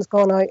husband's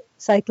gone out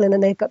cycling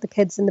and they've got the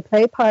kids in the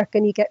play park,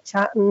 and you get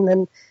chatting,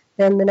 and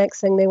then the next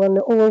thing they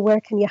wonder,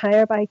 where can you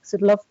hire bikes?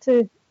 Would love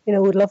to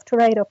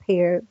ride up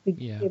here.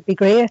 It'd be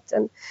great.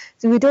 And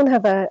so we don't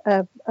have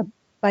a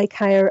bike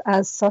hire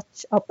as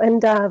such up in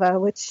Dava,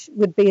 which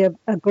would be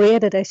a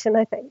great addition,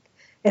 I think.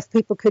 If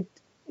people could,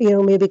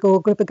 maybe go,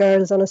 a group of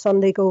girls on a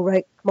Sunday, go,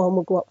 right, come on,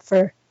 we'll go up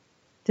to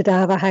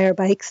Dava, hire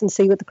bikes and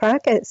see what the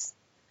crack is.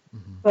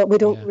 But we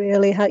don't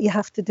really you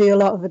have to do a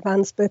lot of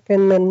advanced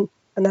booking and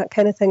that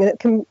kind of thing. And it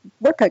can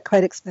work out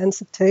quite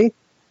expensive too.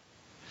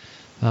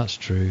 That's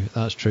true.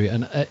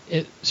 And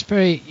it's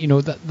very,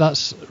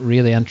 that's a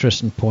really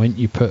interesting point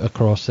you put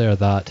across there,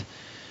 that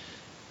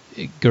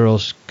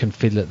girls can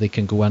feel that they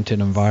can go into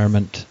an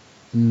environment,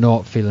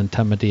 not feel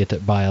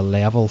intimidated by a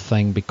level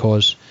thing,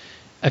 because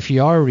if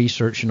you are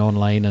researching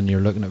online and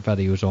you're looking at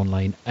videos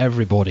online,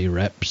 everybody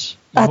rips.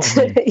 You know That's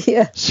what I mean?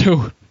 yeah.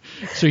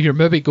 So you're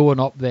maybe going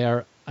up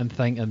there and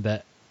thinking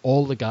that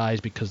all the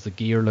guys, because the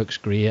gear looks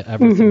great,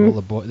 everything,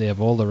 they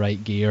have all the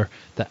right gear,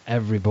 that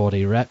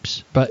everybody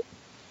rips. But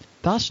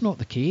that's not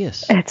the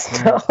case.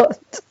 It's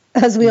not,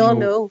 as we all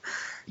know.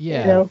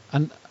 Yeah, you know.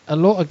 And a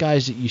lot of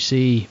guys that you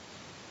see,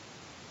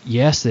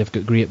 yes, they've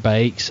got great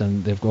bikes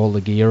and they've got all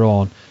the gear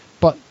on,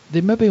 but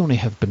they maybe only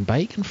have been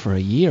biking for a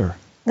year.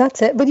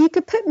 That's it. But you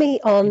could put me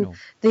on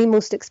the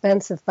most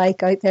expensive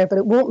bike out there, but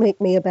it won't make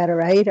me a better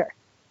rider.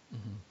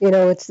 You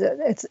know,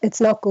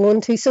 it's not going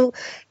to. So,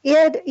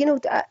 yeah, you know,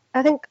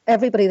 I think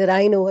everybody that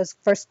I know has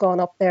first gone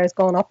up there has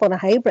gone up on a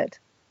hybrid.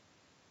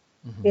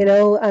 You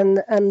know,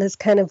 and has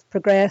kind of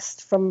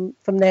progressed from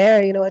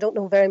there. You know, I don't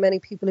know very many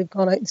people who've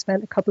gone out and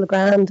spent a couple of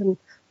grand, and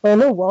well,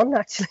 no one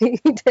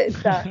actually did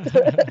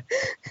that.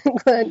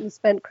 Gone out and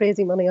spent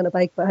crazy money on a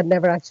bike, but had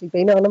never actually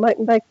been on a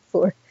mountain bike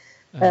before.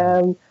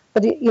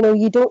 But you know,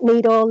 you don't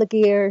need all the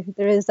gear.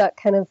 There is that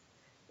kind of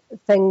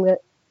thing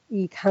that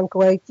you can't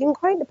go out. You can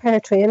go out in a pair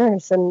of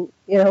trainers and,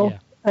 you know,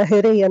 a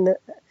hoodie and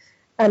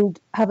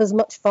have as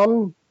much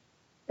fun.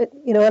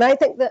 You know, and I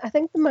think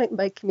the mountain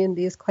bike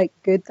community is quite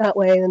good that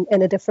way,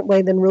 in a different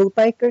way than road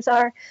bikers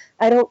are.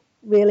 I don't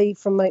really,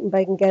 from mountain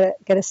biking, get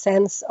a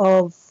sense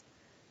of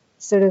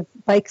sort of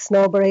bike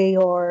snobbery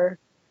or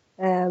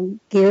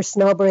gear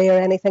snobbery or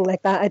anything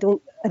like that. I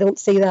don't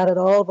see that at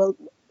all. Well,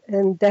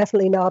 and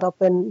definitely not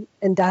up in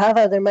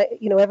Dava. There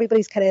might, you know,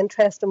 everybody's kind of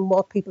interested in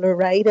what people are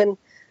riding,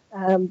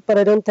 but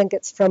I don't think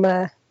it's from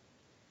a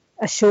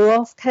show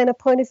off kind of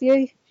point of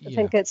view. I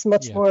think it's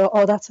much more,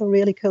 oh, that's a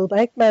really cool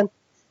bike, man.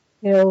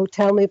 You know,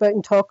 tell me about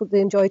and talk.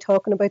 They enjoy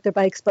talking about their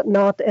bikes, but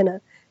not in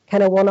a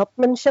kind of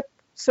one-upmanship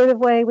sort of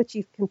way, which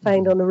you can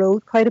find on the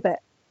road quite a bit.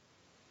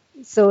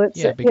 So it's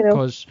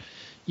because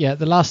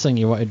the last thing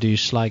you want to do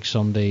is slag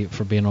somebody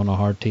for being on a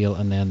hardtail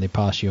and then they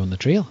pass you on the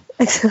trail.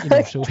 Exactly. You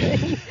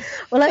know, so.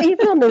 Well,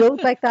 even on the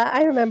road like that,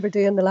 I remember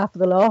doing the lap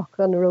of the loch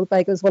on the road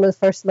bike. It was one of the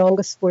first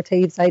longest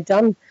sportives I'd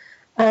done,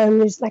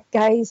 and there's like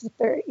guys with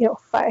their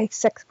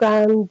 5-6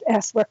 grand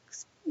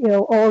S-Works, you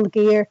know, all the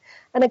gear,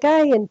 and a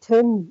guy in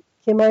Toon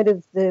came out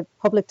of the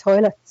public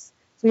toilets.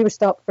 So we were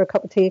stopped for a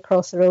cup of tea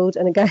across the road,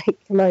 and a guy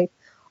came out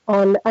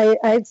on,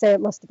 I'd say it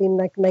must have been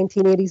like a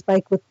 1980s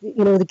bike with,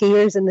 you know, the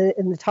gears in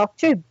the top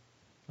tube.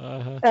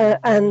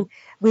 And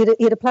he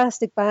had a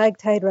plastic bag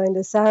tied around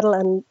his saddle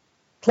and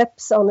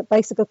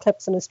bicycle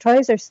clips on his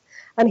trousers.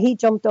 And he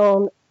jumped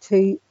on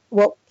to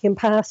what came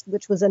past,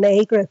 which was an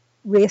A group,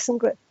 racing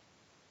group.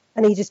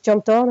 And he just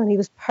jumped on and he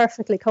was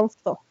perfectly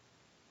comfortable.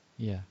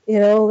 Yeah. You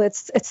know,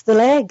 it's the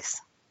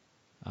legs.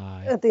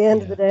 At the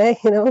end of the day,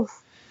 you know.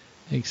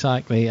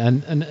 Exactly,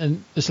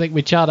 and it's like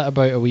we chatted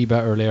about a wee bit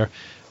earlier.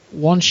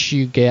 Once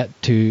you get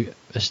to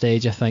a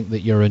stage, I think, that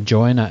you're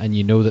enjoying it and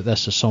you know that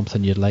this is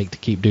something you'd like to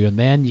keep doing,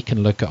 then you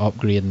can look at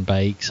upgrading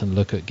bikes and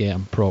look at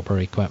getting proper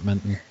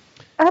equipment.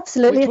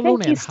 Absolutely, which will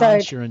only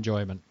enhance your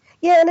enjoyment.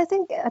 Yeah, and I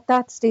think at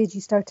that stage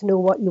you start to know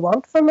what you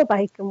want from a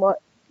bike and what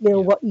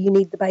what you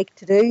need the bike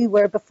to do.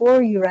 Where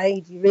before you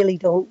ride, you really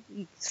don't.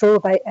 You throw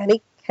about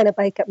any kind of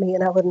bike at me,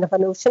 and I wouldn't have a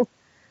notion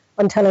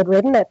until I'd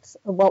ridden it,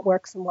 of what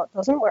works and what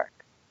doesn't work.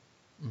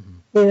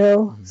 You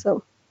know,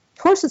 so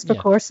horses for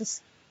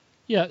courses.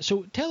 Yeah,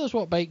 so tell us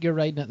what bike you're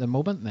riding at the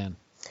moment then.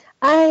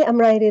 I am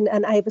riding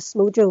an Ibis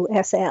Mojo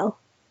SL.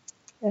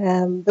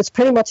 It's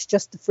pretty much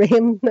just the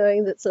frame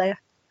now that's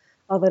left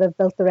of it. I've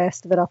built the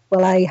rest of it up.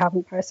 Well, I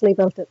haven't personally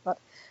built it, but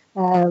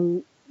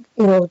you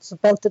know, it's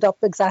built it up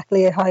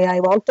exactly how I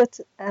want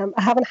it.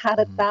 I haven't had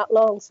it that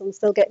long, so I'm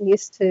still getting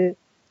used to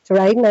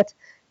riding it.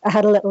 I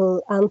had a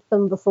little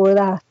Anthem before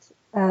that,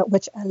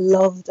 which I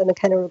loved and I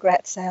kind of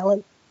regret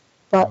selling.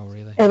 But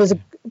it was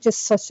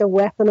just such a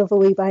weapon of a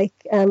wee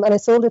bike. And I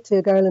sold it to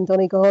a girl in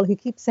Donegal who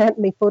keeps sending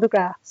me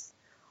photographs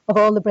of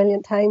all the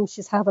brilliant times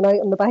she's having out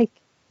on the bike.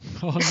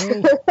 Oh,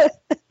 no.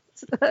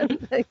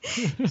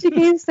 She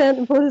keeps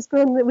sending photos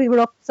going that we were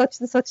up such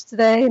and such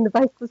today and the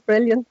bike was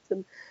brilliant.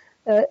 And,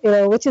 you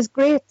know, which is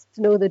great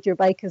to know that your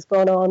bike has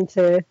gone on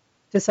to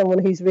someone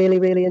who's really,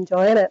 really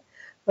enjoying it.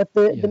 But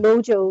the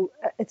Mojo,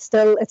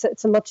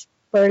 it's a much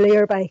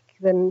burlier bike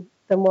than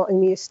what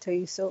I'm used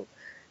to. So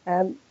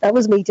that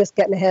was me just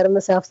getting ahead of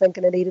myself,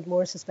 thinking I needed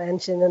more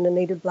suspension and I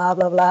needed blah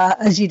blah blah,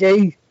 as you do,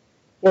 you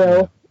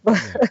know.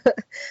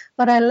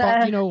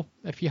 But you know,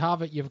 if you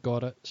have it, you've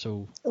got it.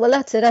 So well,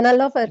 that's it, and I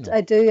love it. You know.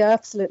 I do, I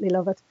absolutely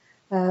love it,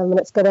 and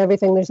it's got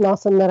everything. There's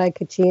nothing that I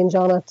could change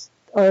on it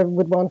or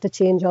would want to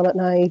change on it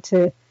now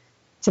to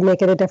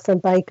make it a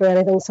different bike or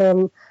anything.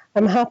 So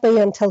I'm happy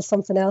until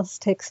something else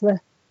takes my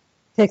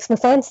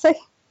fancy.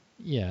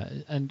 Yeah,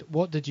 and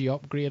what did you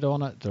upgrade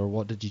on it, or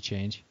what did you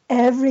change?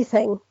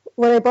 Everything.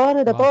 When I bought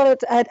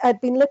it,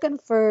 I'd been looking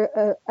for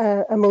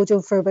a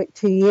Mojo for about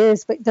 2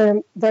 years, but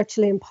they're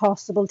virtually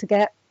impossible to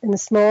get in a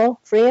small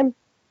frame.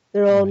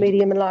 They're all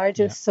medium and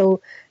larges,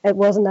 so it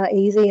wasn't that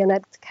easy, and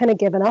I'd kind of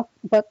given up.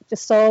 But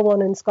just saw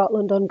one in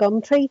Scotland on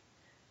Gumtree,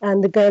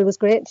 and the girl was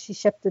great. She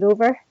shipped it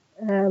over,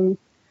 and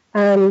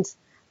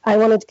I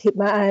wanted to keep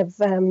I've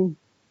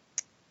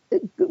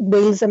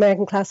wheels,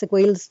 American classic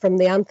wheels from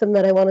the Anthem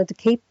that I wanted to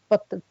keep,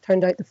 but it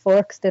turned out the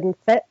forks didn't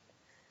fit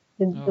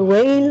the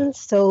wheels.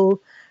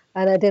 So,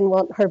 and I didn't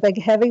want her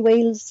big heavy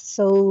wheels,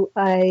 so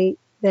I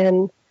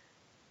then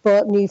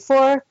bought new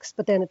forks,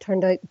 but then it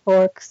turned out the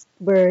forks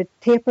were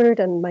tapered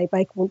and my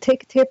bike won't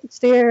take a tapered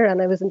steer,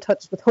 and I was in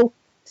touch with Hope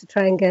to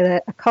try and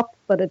get a cup,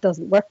 but it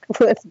doesn't work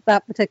with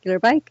that particular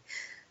bike.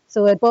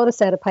 So I bought a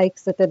set of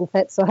pikes that didn't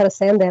fit, so I had to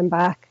send them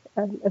back,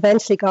 and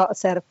eventually got a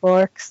set of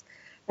forks.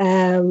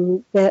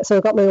 So I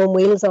got my own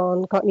wheels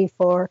on, got new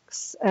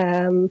forks,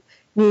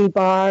 new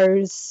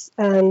bars,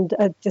 and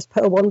I just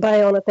put a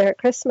 1x on it there at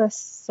Christmas.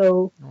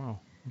 So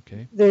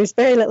okay. There's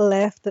very little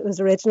left that was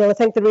original. I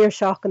think the rear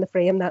shock and the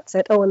frame, that's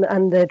it. Oh,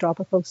 and the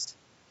dropper post,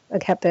 I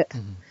kept it.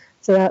 Mm-hmm.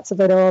 So that's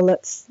about all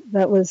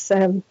that was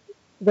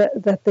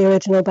that the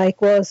original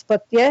bike was.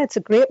 But yeah, it's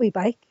a great wee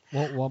bike.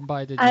 What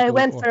 1x did you I go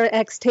went for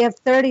XT. I have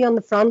 30 on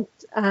the front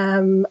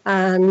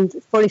and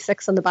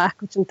 46 on the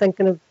back, which I'm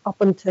thinking of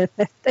up into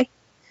 50.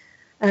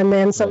 And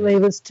then somebody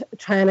was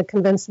trying to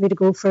convince me to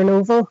go for an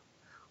oval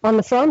on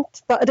the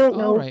front, but I don't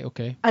know. Right,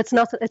 okay. It's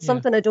not. It's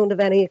something I don't have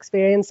any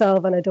experience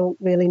of, and I don't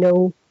really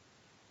know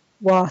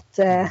what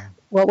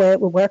way it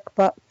will work.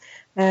 But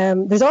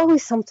there's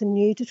always something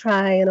new to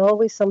try, and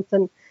always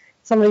something.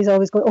 Somebody's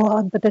always going,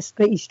 "Oh, but this is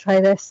great. You should try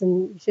this,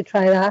 and you should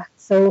try that."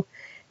 So,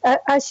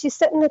 as she's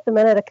sitting at the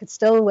minute, I could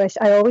still wish.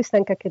 I always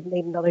think I could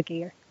need another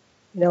gear.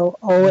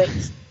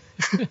 Always.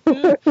 Okay.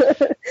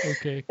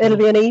 Cool. It'll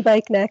be an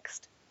e-bike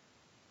next.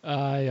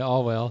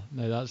 Well,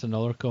 no, that's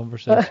another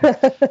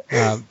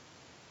conversation.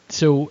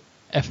 So,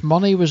 if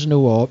money was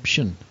no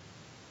option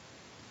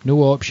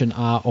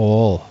at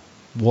all,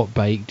 what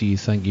bike do you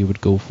think you would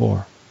go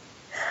for?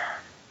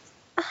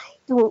 I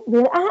don't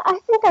really. I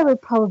think I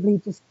would probably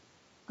just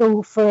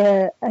go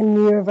for a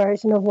newer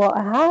version of what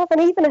I have,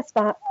 and even if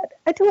that,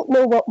 I don't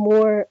know what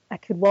more I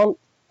could want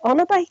on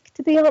a bike,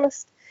 to be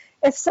honest.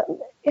 If some,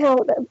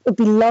 it would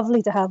be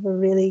lovely to have a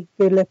really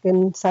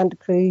good-looking Santa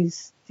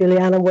Cruz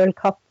Juliana World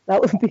Cup.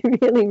 That would be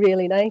really,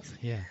 really nice.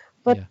 Yeah.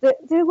 But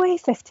they weigh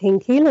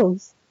 15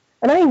 kilos.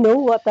 And I know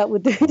what that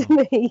would do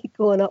to me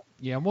going up.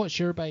 Yeah, and what's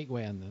your bike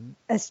weighing then?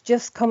 It's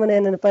just coming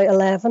in at about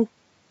 11.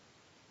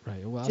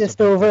 Right, well, that's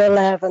just over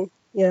 11,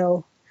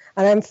 And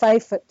I'm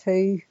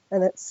 5'2",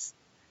 and that's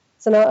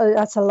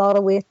a lot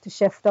of weight to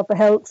shift up a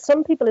hill.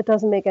 Some people it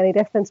doesn't make any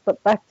difference,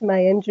 but back to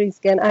my injuries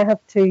again. I had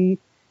two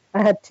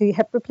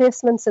hip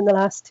replacements in the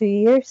last 2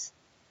 years,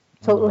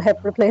 total hip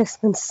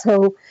replacements.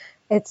 So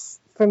it's,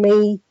 for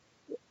me,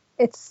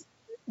 it's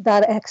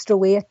that extra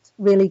weight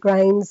really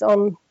grinds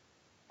on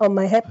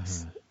my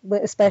hips,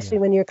 especially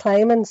when you're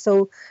climbing.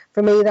 So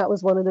for me, that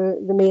was one of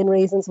the main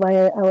reasons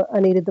why I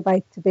needed the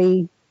bike to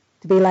be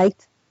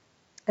light.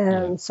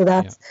 So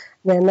that's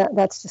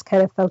just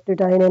kind of filtered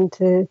down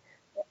into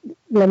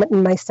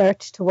limiting my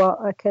search to what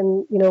I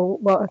can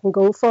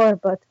go for.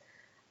 But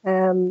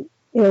when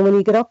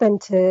you get up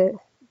into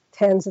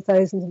tens of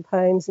thousands of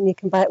pounds and you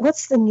can buy,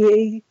 what's the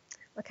new?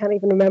 I can't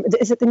even remember.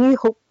 Is it the new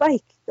Hope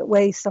bike that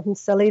weighs something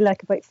silly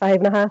like about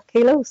 5.5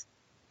 kilos?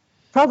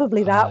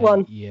 Probably that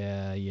one.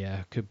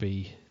 Yeah, could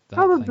be.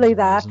 Probably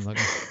that.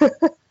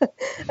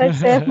 I'd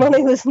say if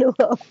money was no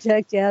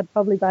object, I'd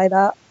probably buy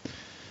that.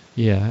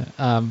 Yeah.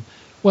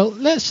 Well,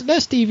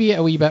 let's deviate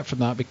a wee bit from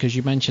that because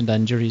you mentioned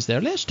injuries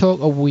there. Let's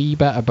talk a wee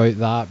bit about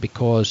that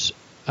because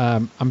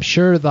I'm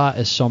sure that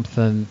is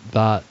something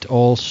that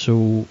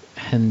also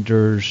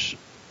hinders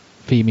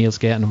females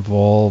getting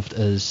involved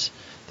is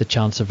the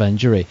chance of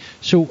injury.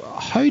 So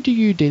how do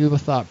you deal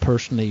with that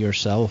personally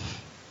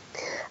yourself?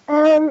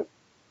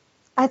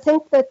 I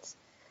think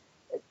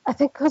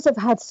because I've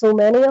had so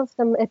many of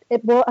them,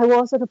 I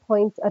was at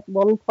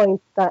one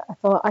point that I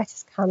thought I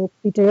just can't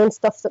be doing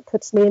stuff that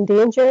puts me in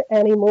danger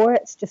anymore.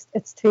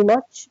 It's too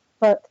much.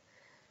 But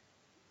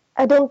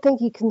I don't think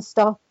you can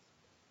stop.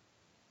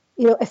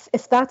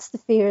 If that's the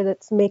fear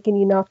that's making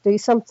you not do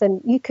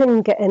something, you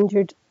can get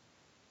injured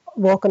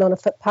walking on a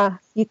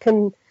footpath. You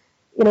can,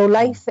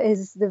 life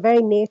is the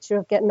very nature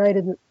of getting out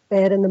of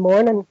bed in the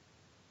morning,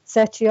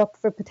 sets you up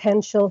for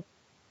potential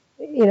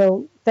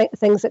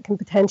things that can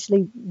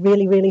potentially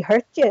really, really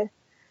hurt you.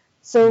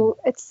 So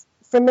it's,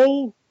 for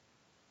me,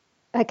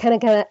 I kind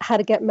of had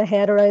to get my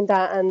head around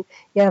that. And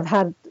I've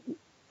had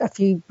a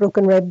few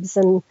broken ribs,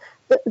 and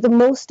the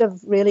most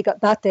I've really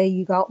got that day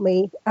you got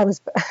me,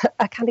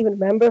 I can't even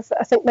remember.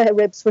 I think my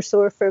ribs were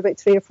sore for about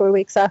 3 or 4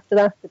 weeks after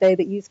that, the day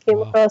that you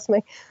came across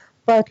me.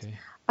 But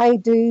I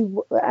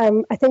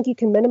think you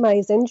can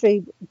minimize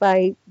injury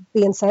by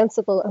being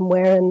sensible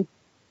and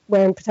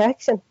wearing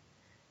protection.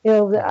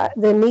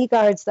 The knee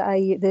guards that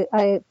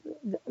I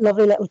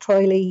lovely little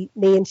Troy Lee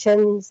knee and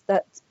shins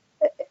that,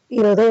 they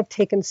have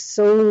taken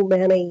so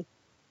many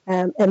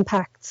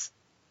impacts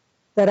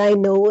that I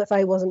know if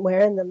I wasn't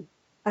wearing them,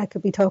 I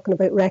could be talking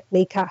about wrecked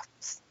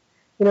kneecaps.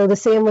 The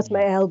same with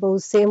my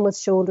elbows, same with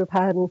shoulder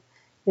padding.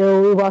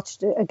 We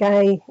watched a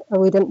guy, or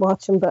we didn't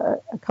watch him,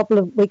 but a couple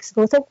of weeks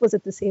ago, I think was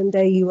it the same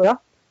day you were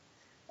up,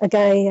 a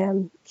guy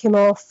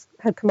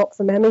had come up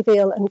from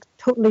Emmyvale and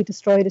totally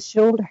destroyed his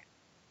shoulder.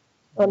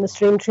 on the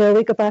stream trail.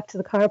 We got back to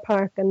the car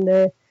park and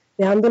the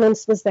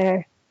ambulance was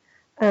there.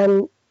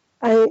 And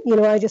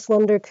I just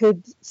wonder,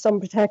 could some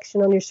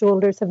protection on your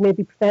shoulders have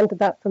maybe prevented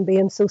that from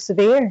being so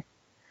severe?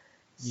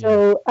 Yeah.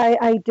 So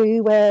I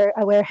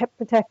wear hip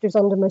protectors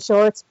under my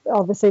shorts,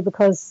 obviously,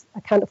 because I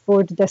can't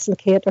afford to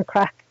dislocate or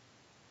crack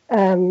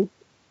a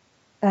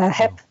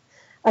hip.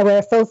 I wear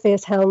a full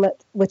face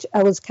helmet, which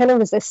I was kind of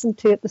resistant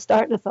to at the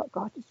start. And I thought,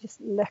 God, you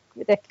just look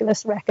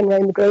ridiculous wrecking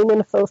around the ground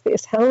in a full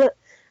face helmet.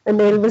 And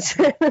Neil was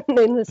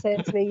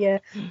saying to me, yeah,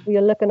 well,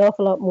 you look an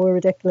awful lot more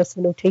ridiculous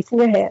with no teeth in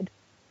your head.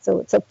 So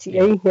it's up to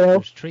you, you know.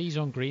 There's trees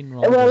on Green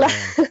Road. Well,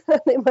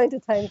 the amount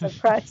of times I've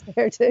crashed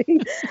there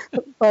too.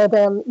 But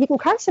you can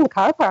crash in the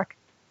car park.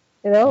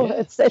 You know,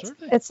 yeah,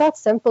 it's that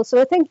simple. So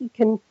I think you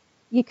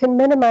can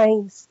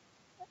minimise,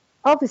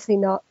 obviously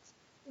not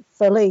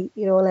fully,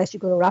 you know, unless you're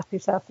going to wrap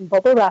yourself in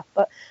bubble wrap.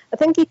 But I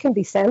think you can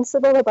be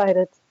sensible about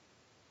it.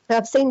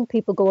 I've seen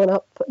people going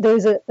up.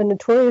 There's a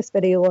notorious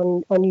video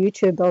on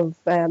YouTube of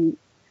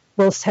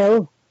Wolf's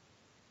Hill,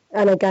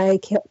 and a guy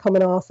kept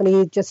coming off, and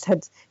he'd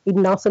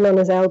nothing on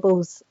his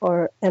elbows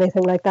or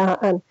anything like that,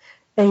 and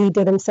he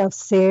did himself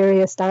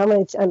serious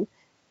damage. And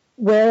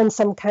wearing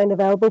some kind of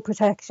elbow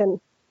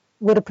protection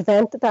would have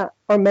prevented that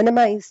or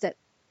minimised it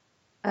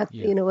at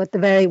the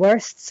very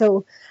worst.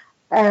 So,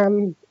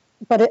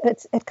 but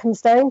it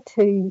comes down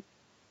to,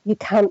 you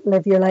can't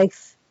live your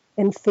life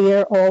in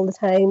fear all the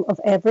time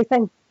of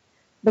everything,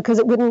 because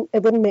it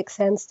wouldn't make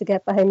sense to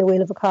get behind the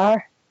wheel of a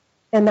car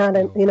in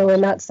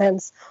that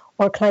sense,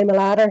 or climb a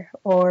ladder,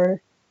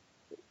 or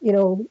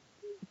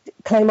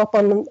climb up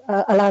on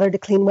a ladder to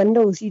clean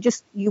windows.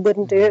 You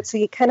wouldn't do it. So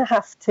you kind of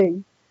have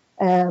to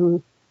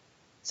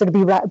sort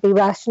of be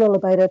rational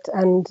about it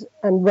and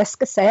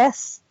risk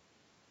assess.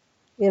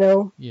 You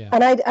know,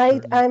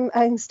 and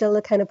I'm still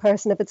the kind of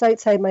person, if it's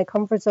outside my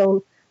comfort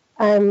zone,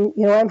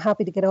 I'm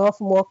happy to get off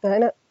and walk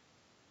down it.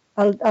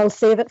 I'll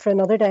save it for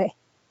another day.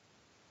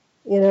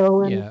 You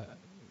know, and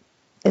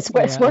it's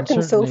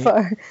working so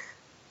far.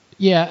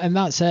 Yeah, and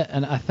that's it.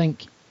 And I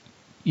think,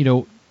 if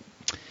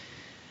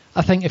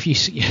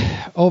you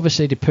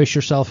obviously, to push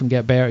yourself and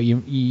get better, you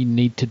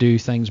need to do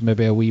things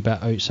maybe a wee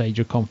bit outside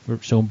your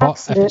comfort zone. But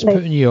Absolutely. If it's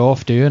putting you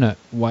off doing it,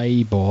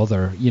 why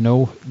bother? You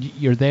know,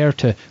 you're there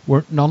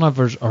none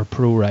of us are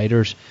pro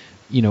riders.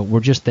 You know,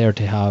 we're just there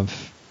to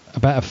have a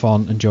bit of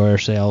fun, enjoy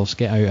ourselves,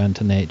 get out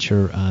into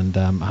nature, and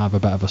have a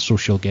bit of a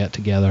social get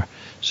together.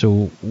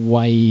 So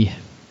why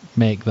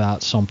make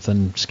that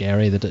something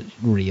scary that it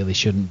really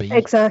shouldn't be?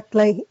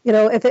 Exactly. You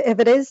know, if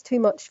it is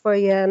too much for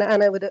you, and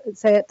I would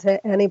say it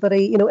to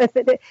anybody, you know,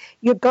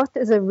 your gut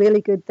is a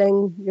really good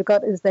thing. Your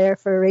gut is there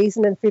for a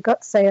reason, and if your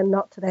gut's saying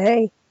not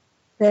today,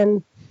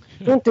 then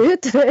don't do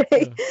it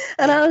today.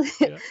 And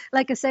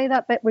like I say,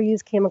 that bit where you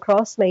came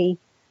across me,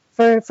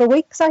 for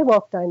weeks I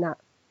walked down that.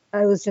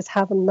 I was just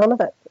having none of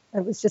it.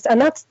 It was just,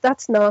 and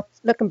that's not,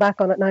 looking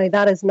back on it now,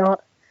 that is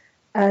not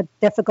a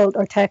difficult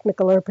or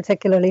technical or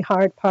particularly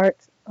hard part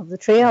of the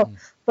trail.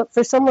 But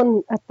for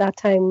someone at that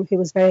time who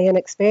was very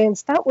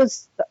inexperienced,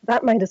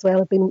 that might as well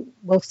have been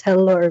Wolf's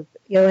Hill, or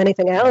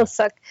anything else.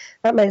 Like,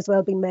 that might as well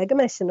have been Mega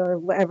Mission or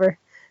whatever.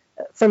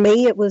 For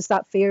me, it was,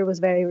 that fear was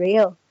very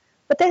real.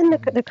 But then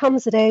there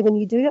comes a day when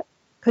you do it,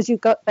 because you've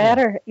got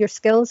better, your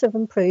skills have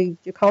improved,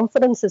 your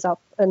confidence is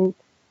up, and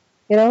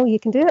you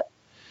can do it.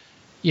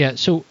 Yeah,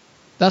 so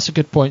that's a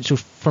good point. So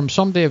from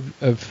somebody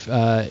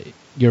of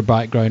your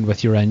background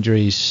with your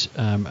injuries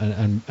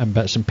and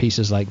bits and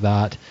pieces like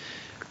that,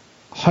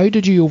 how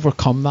did you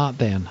overcome that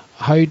then?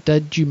 How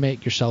did you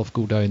make yourself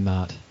go down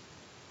that?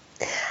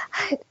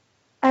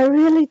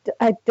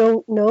 I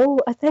don't know.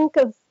 I think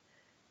of,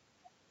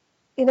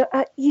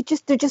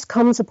 there just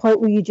comes a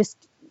point where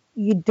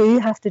you do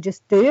have to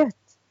just do it.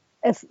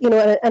 If,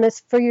 and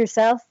it's for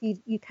yourself,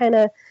 you kind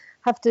of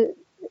have to,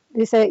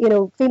 they say,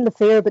 feel the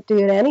fear, but do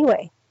it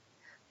anyway.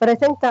 But I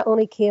think that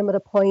only came at a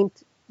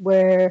point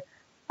where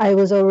I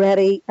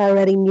already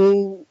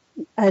knew,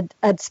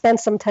 I'd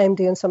spent some time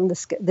doing some of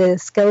the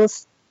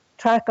skills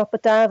track up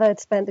at Dava. I'd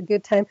spent a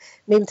good time.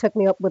 Neil took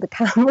me up with a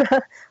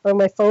camera or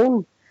my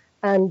phone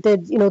and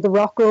did, the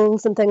rock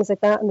rolls and things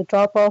like that and the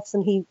drop-offs,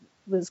 and he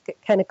was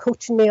kind of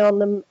coaching me on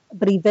them,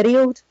 but he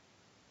videoed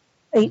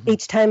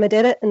each time I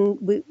did it,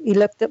 and he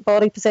looked at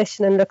body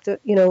position and looked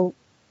at,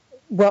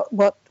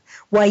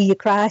 why you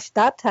crashed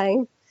that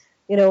time,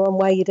 and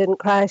why you didn't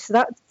crash. So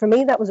that, for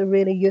me, that was a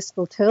really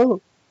useful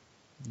tool.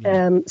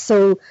 Yeah.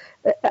 So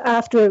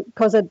after,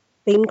 because I'd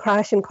been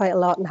crashing quite a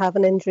lot and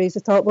having injuries, I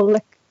thought, well,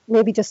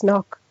 maybe just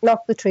knock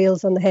the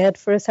trails on the head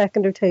for a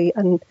second or two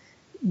and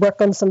work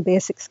on some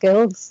basic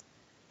skills.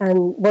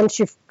 And once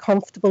you're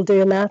comfortable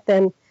doing that,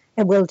 then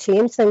it will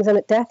change things, and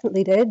it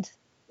definitely did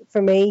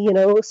for me.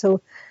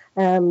 So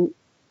I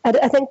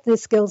think the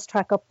skills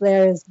track up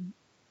there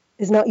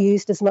is not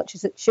used as much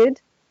as it should.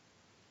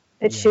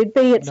 It should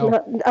be. It's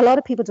not. A lot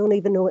of people don't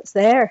even know it's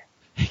there.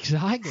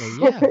 Exactly,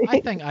 yeah. I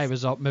think I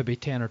was up maybe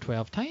 10 or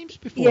 12 times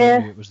before I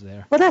knew it was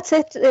there. Well, that's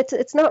it.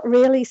 It's not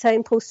really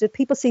signposted.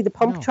 People see the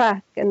pump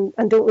track and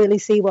don't really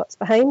see what's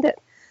behind it.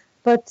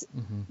 But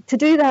to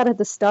do that at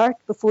the start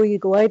before you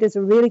go out is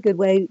a really good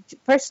way,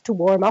 first to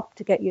warm up,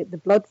 to get the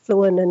blood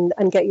flowing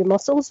and get your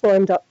muscles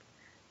warmed up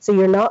so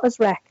you're not as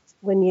wrecked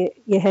when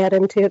you head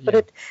into it. But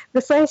it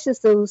refreshes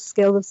those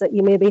skills that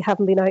you maybe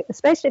haven't been out,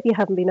 especially if you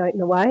haven't been out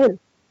in a while.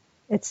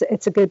 It's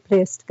a good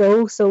place to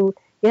go. So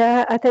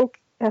yeah, I think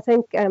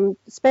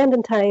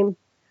spending time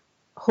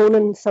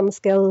honing some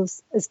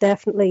skills is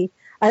definitely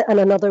and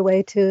another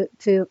way to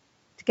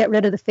get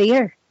rid of the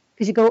fear,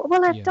 because you go,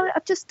 well,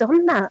 I've just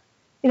done that.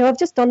 I've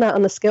just done that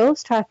on the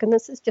skills track, and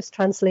this is just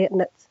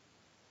translating it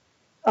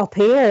up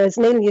here. As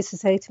Neil used to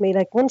say to me,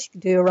 like, once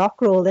you do a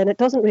rock roll, then it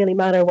doesn't really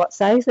matter what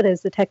size it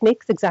is. The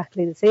technique's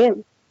exactly the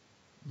same.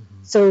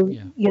 So,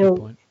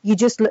 you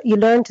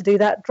learn to do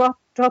that.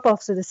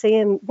 Drop-offs are the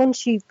same.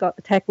 Once you've got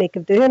the technique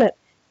of doing it,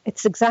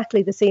 it's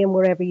exactly the same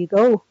wherever you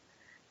go.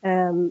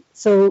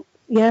 So,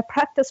 yeah,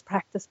 practice.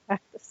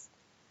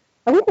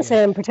 I wouldn't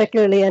say I'm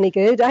particularly any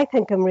good. I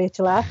think I'm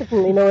Rachel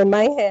Atherton, in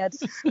my head.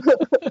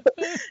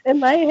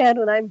 In my head,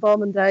 when I'm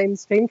bombing down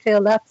Stream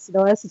Trail,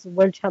 this is a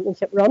World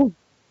Championship run.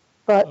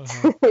 But,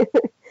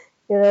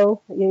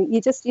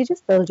 you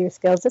just build your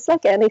skills. It's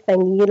like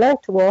anything. You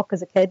learned to walk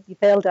as a kid. You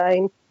fell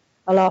down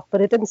a lot,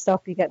 but it didn't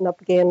stop you getting up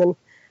again.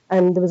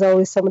 And there was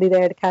always somebody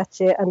there to catch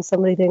you and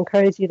somebody to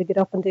encourage you to get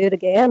up and do it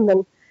again.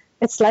 And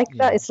it's like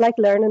that. It's like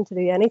learning to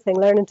do anything,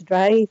 learning to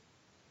drive.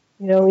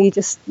 You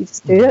just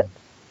do it.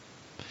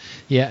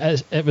 Yeah,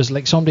 it was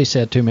like somebody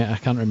said to me, I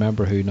can't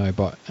remember who now,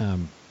 but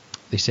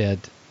they said,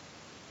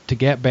 to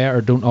get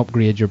better, don't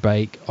upgrade your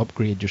bike,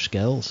 upgrade your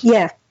skills.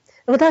 Yeah,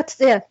 well, that's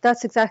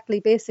exactly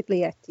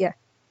basically it. Yeah,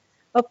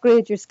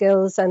 upgrade your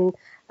skills and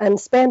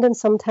spending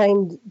some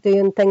time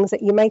doing things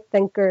that you might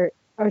think are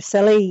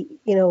silly.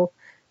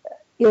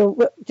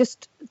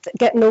 Just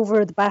getting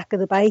over the back of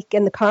the bike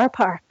in the car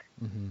park.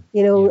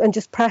 And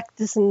just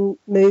practicing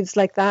moves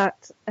like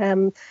that.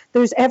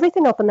 There's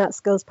everything up in that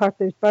skills park.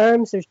 There's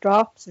berms, there's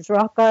drops, there's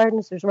rock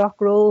gardens, there's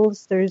rock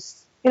rolls,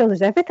 there's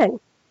everything.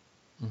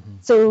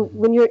 So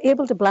when you're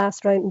able to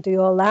blast around and do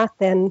all that,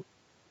 then,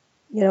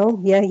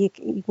 you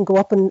can go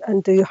up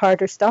and do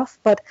harder stuff.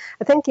 But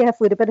I think, if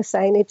we had a bit of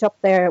signage up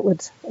there, it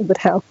would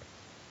help.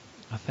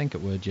 I think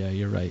it would, yeah,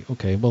 you're right.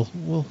 Okay, well,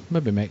 we'll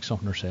maybe make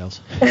something ourselves.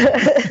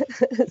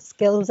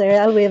 Skills there,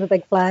 I'll wave a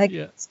big flag.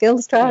 Yeah.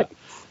 Skills track. Yeah.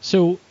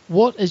 So,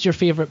 what is your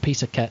favourite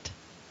piece of kit?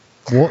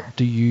 What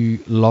do you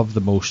love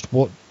the most?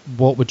 What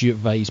would you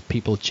advise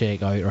people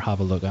check out or have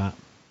a look at?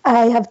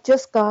 I've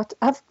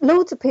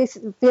loads of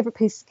favourite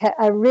pieces of kit.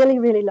 I really,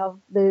 really love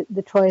the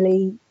Troy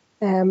knee,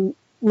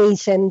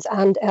 shins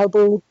and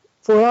elbow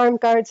forearm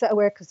guards that I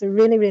wear, because they're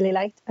really, really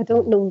light. I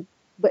don't know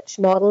which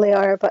model they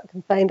are, but I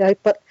can find out.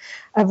 But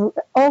I've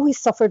always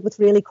suffered with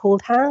really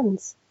cold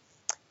hands.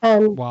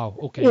 Wow,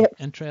 okay,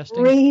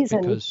 interesting.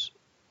 Because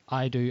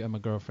I do, and my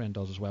girlfriend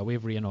does as well. We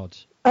have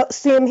Raynaud's.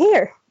 Same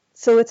here.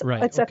 So it's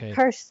a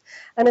curse.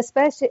 And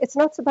especially, it's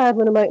not so bad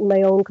when I'm out on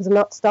my own because I'm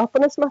not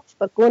stopping as much,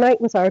 but going out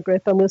with our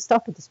group, and we'll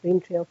stop at the Stream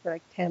Trail for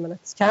like 10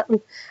 minutes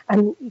chatting,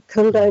 and you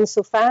cool down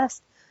so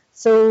fast.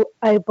 So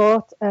I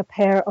bought a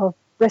pair of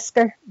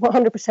Brisker,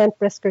 100%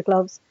 Brisker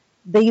gloves,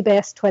 the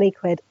best 20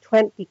 quid,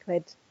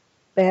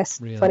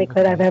 best really? 20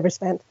 quid I've ever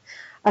spent.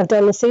 I've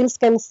done the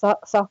sealskin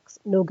socks,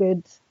 no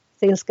good.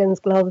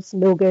 Sealskins gloves,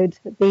 no good.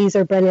 These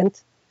are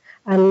brilliant.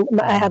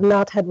 And I have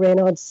not had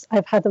Raynaud's.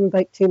 I've had them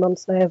about 2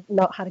 months now. I've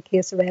not had a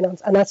case of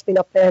Raynaud's, and that's been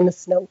up there in the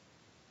snow.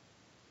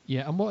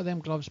 Yeah, and what are them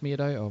gloves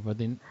made out of? Are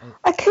they?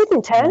 I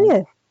couldn't tell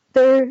you.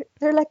 They're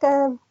like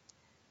they're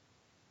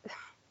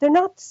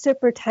not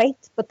super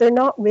tight, but they're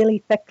not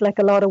really thick like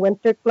a lot of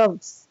winter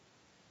gloves.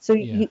 So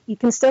you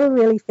can still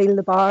really feel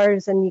the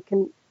bars, and you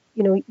can,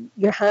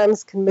 your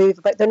hands can move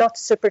about. They're not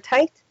super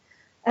tight.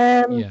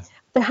 They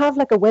have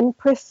like a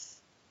windproof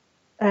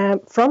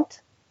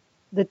front.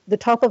 The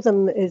top of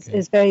them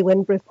is very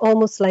windproof,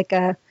 almost like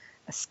a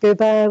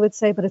scuba, I would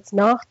say, but it's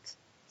not.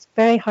 It's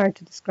very hard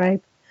to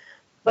describe.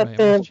 But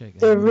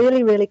they're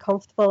really, really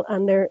comfortable,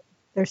 and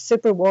they're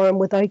super warm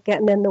without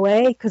getting in the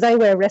way, because I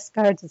wear wrist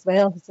guards as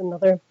well. It's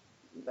another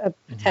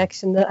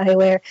protection that I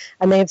wear,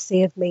 and they've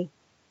saved me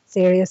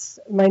serious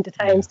amount of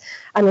times.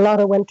 And a lot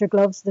of winter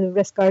gloves, the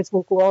wrist guards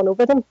won't go on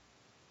over them,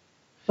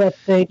 but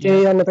they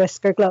do on the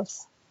Brisker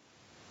gloves.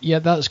 Yeah,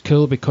 that's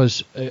cool,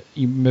 because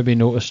you maybe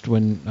noticed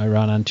when I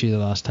ran into you the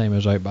last time I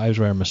was out, but I was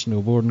wearing my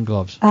snowboarding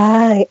gloves.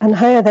 Aye, and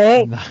how are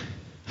they?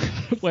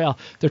 Well,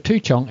 they're too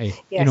chunky.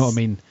 Yes. You know what I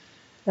mean?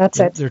 That's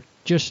it. They're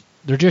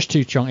just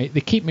too chunky.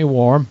 They keep me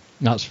warm.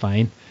 That's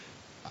fine.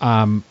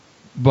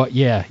 But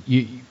yeah,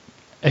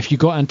 if you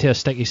got into a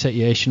sticky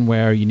situation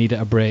where you needed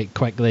a break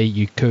quickly,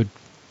 you could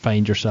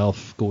find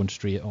yourself going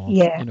straight on.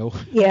 Yeah.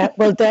 Yeah.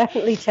 Well,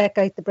 definitely check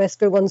out the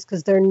Brisker ones,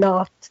 because they're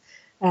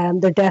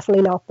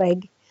definitely not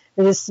big.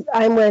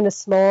 I'm wearing a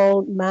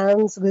small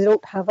man's. We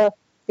don't have a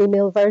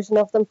female version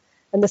of them,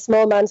 and the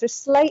small man's are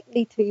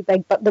slightly too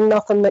big, but they're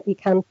nothing that you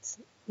can't,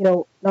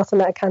 nothing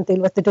that I can't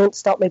deal with. They don't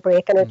stop me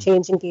braking or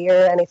changing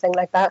gear or anything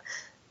like that.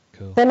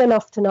 Cool. Thin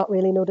enough to not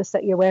really notice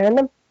that you're wearing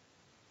them.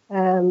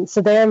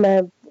 So they're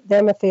my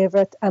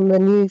favourite, and the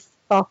new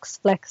Fox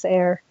Flex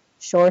Air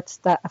shorts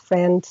that a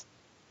friend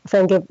a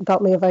friend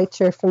got me a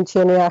voucher from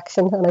Chain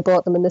Reaction, and I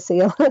bought them in the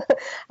sale.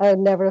 I would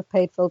never have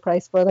paid full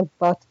price for them,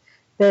 but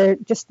they're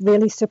just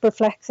really super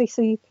flexy,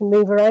 so you can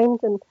move around,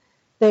 and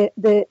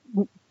the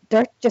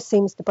dirt just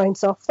seems to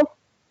bounce off them.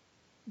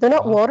 They're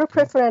not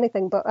waterproof or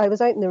anything, but I was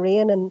out in the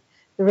rain, and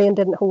the rain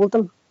didn't hold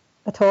them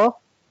at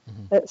all.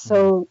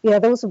 So yeah,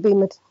 those would be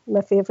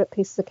my favourite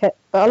piece of kit.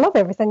 But I love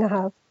everything I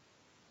have.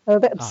 I'm a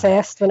bit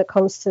obsessed when it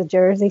comes to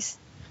jerseys.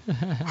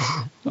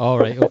 All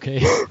right,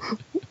 okay.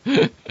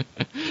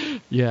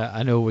 Yeah,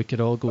 I know we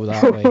could all go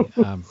that way.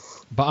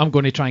 But I'm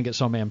going to try and get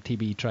some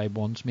MTB Tribe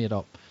ones made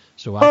up.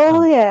 So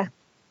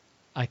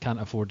I can't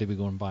afford to be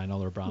going and buy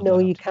another brand. No,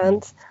 you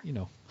can't.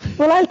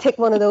 Well, I'll take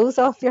one of those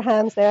off your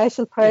hands there. I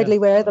shall proudly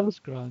wear them. That's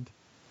grand.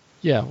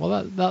 Yeah,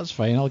 well, that's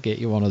fine. I'll get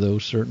you one of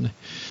those, certainly.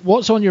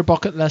 What's on your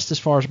bucket list as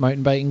far as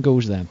mountain biking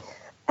goes, then?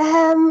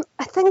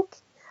 I think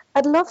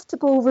I'd love to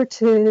go over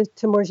to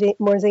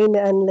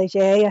Morzine and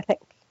Leger. I think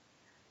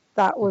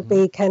that would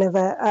be kind of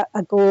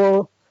a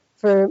goal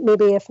for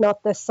maybe, if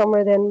not this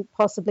summer, then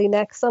possibly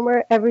next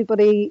summer.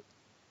 Everybody,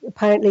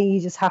 apparently, you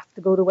just have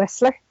to go to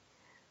Whistler.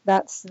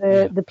 That's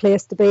the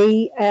place to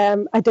be.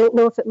 I don't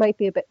know if it might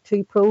be a bit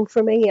too pro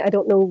for me. I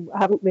don't know. I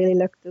haven't really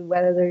looked at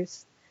whether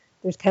there's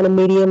kind of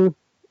medium,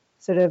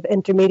 sort of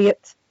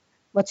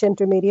much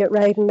intermediate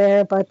riding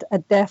there. But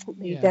I'd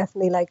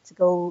definitely like to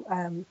go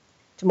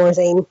to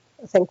Morzine.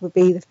 I think would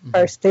be the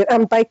first two.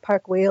 And Bike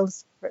Park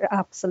Wales for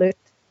absolute.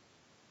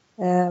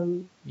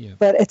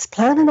 But it's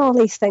planning all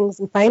these things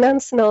and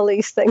financing all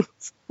these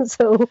things.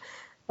 So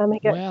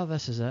well,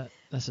 this is it.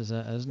 This is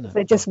it, isn't it?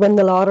 I just win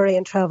the lottery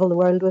and travel the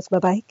world with my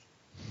bike.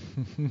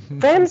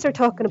 Friends are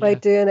talking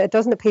about doing it. It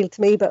doesn't appeal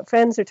to me, but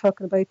friends are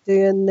talking about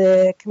doing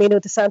the Camino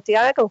de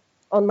Santiago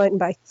on mountain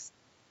bikes.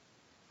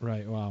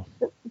 Right, wow.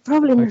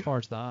 Probably. How far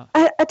is that?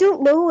 I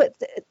don't know.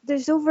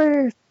 There's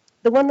over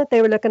the one that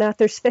they were looking at.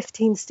 There's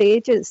 15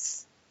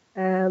 stages,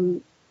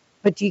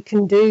 but you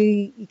can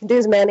do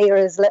as many or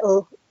as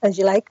little as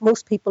you like.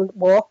 Most people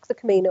walk the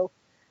Camino,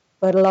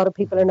 but a lot of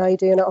people are now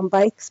doing it on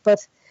bikes.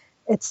 But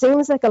it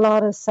seems like a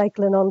lot of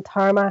cycling on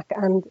tarmac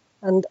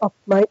and up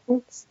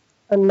mountains,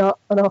 and not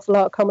an awful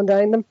lot coming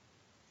down them.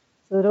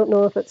 So I don't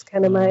know if it's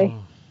kind of my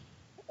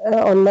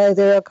on now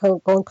they're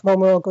going, come on,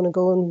 we're all going to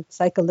go and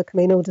cycle the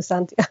Camino de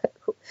Santiago.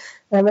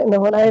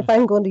 If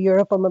I'm going to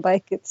Europe on my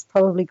bike, it's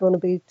probably going to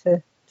be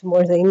to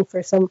Morzine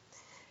for some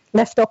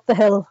lift up the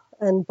hill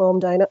and bomb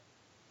down it.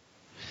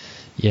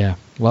 Yeah,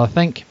 well, I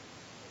think,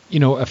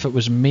 if it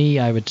was me,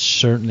 I would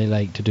certainly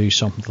like to do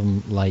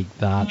something like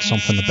that,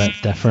 something a bit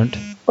different.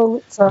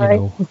 Oh,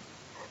 sorry.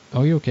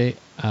 Oh, you okay?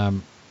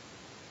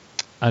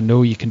 I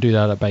know you can do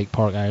that at Bike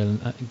Park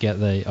Ireland, get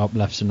the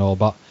uplifts and all,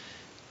 but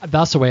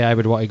that's the way I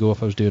would want to go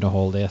if I was doing a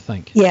holiday, I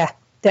think. Yeah,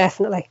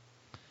 definitely.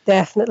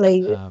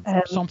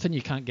 Something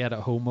you can't get at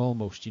home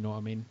almost, you know what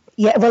I mean?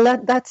 Yeah, well,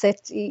 that's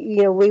it.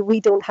 We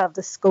don't have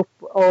the scope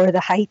or the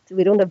height.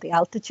 We don't have the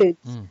altitude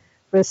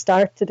for a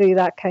start to do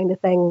that kind of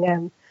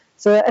thing.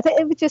 So I think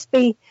it would just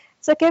be,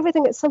 it's like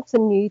everything, it's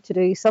something new to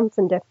do,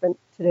 something different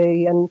to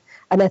do.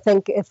 And I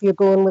think if you're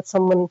going with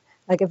someone,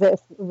 like if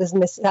it was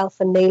myself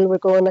and Neil were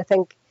going, I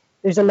think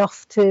there's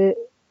enough to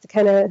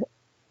kind of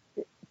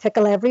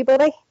tickle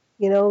everybody.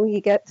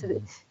 You get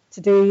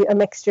to do a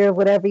mixture of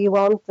whatever you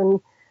want.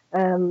 And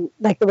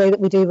like the way that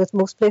we do with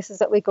most places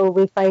that we go,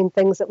 we find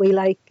things that we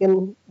like,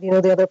 and the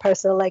other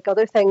person will like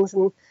other things,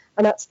 and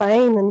that's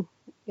fine. And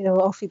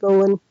off you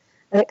go and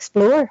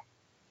explore.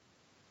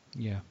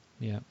 Yeah,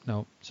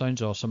 no,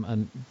 sounds awesome,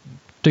 and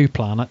do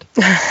plan it.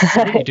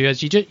 What you do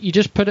is you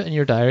just put it in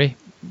your diary,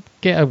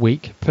 get a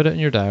week, put it in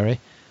your diary,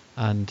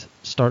 and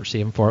start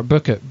saving for it.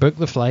 Book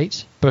the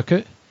flights, book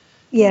it.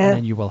 Yeah. And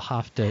then you will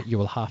have to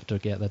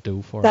get the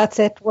dough for it. That's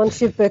it. Once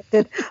you've booked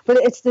it, but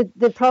it's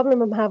the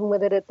problem I'm having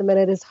with it at the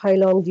minute is how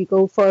long do you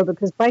go for?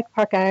 Because Bike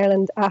Park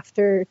Ireland,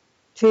 after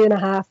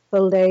 2.5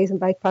 full days in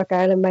Bike Park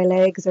Ireland, my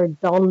legs are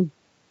done.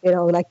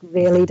 Like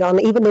really done.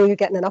 Even though you're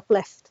getting an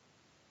uplift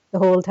the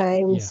whole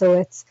time, so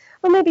it's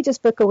maybe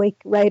just book a week,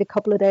 ride a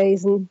couple of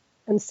days, and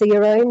see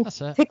around.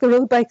 That's it. Take the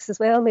road bikes as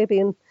well, maybe,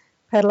 and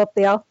pedal up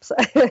the Alps.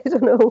 I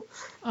don't know.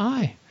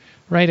 Aye.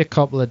 Ride a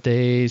couple of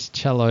days,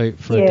 chill out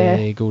for a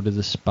day, go to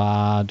the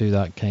spa, do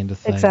that kind of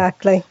thing.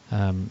 Exactly.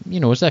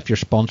 As if your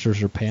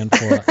sponsors are paying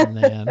for it, and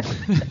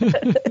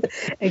then.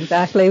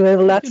 Exactly.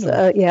 Well, that's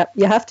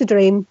you have to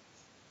dream.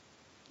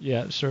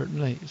 Yeah,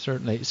 certainly.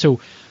 So,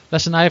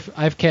 listen,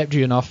 I've kept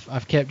you enough.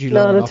 I've kept you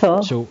long enough. Not at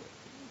all. So,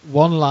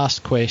 one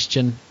last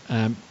question: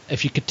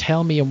 if you could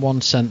tell me in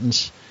one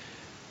sentence,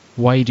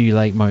 why do you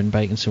like mountain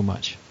biking so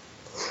much?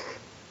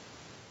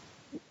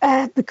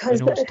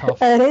 Because I know it's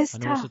tough. It is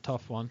tough. It's a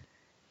tough one.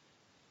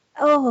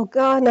 Oh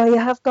God, no! You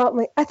have got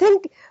me. I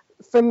think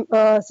it's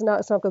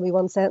not going to be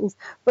one sentence,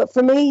 but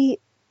for me,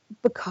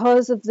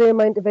 because of the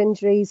amount of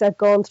injuries I've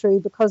gone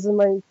through, because of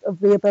the amount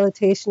of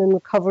rehabilitation and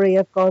recovery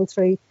I've gone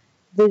through,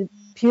 the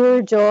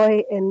pure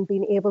joy in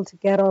being able to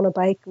get on a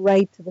bike,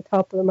 ride to the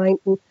top of the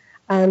mountain,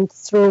 and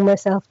throw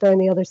myself down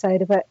the other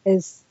side of it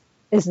is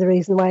the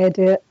reason why I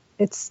do it.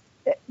 It's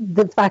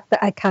the fact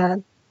that I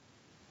can.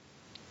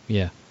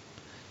 Yeah.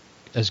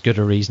 as good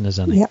a reason as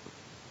any. Yeah.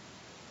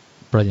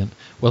 Brilliant.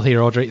 Well,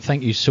 here, Audrey,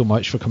 thank you so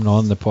much for coming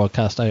on the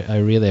podcast. I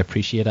really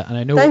appreciate it. And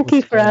I know Thank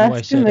you for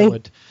asking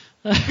me.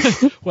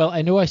 Well,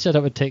 I know I said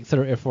it would take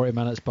 30 or 40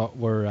 minutes, but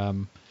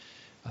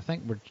I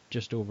think we're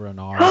just over an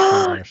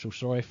hour. So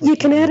sorry for you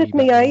can edit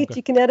me out. Longer.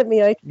 You can edit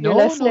me out. No,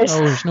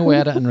 there's no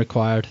editing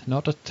required.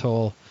 Not at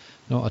all.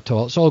 Not at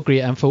all. It's all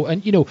great info.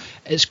 And,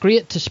 it's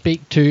great to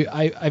speak to.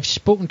 I've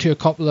spoken to a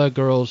couple of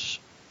girls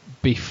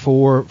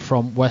before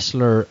from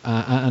Whistler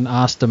and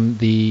asked them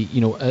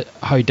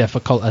how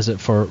difficult is it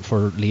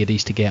for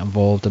ladies to get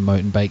involved in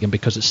mountain biking,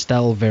 because it's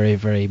still very,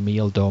 very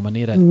male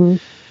dominated.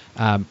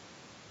 Mm-hmm.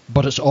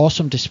 But it's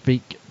awesome to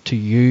speak to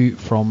you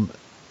from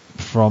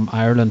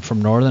Ireland,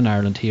 from Northern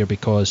Ireland here,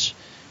 because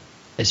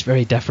it's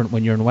very different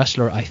when you're in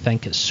Whistler. I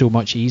think it's so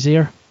much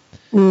easier.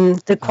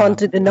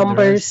 The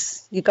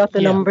numbers, you got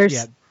the numbers.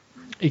 Yeah,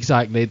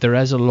 exactly. There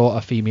is a lot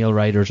of female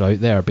riders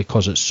out there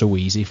because it's so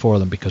easy for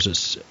them, because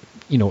it's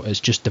it's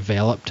just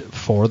developed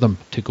for them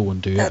to go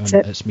and do it,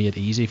 and it's made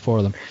easy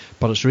for them.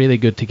 But it's really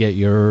good to get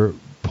your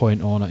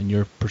point on it and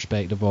your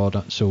perspective on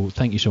it. So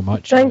thank you so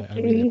much. Thank I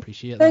you. really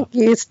appreciate that. Thank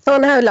you. It's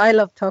fun. I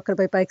love talking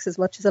about bikes as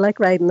much as I like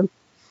riding them.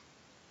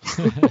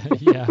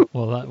 Yeah,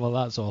 well,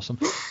 that's awesome.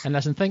 And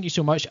listen, thank you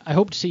so much. I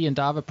hope to see you in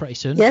Davos pretty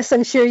soon. Yes,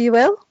 I'm sure you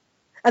will.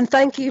 And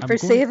thank you for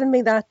saving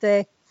me that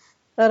day.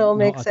 That all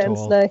makes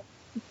sense now.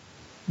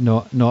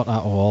 Not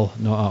at all.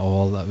 Not at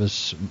all. That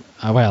was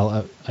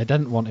I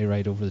didn't want to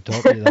ride over the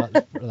top of you.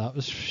 That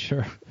was for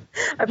sure.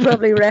 I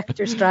probably wrecked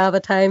your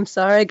Strava time.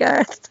 Sorry,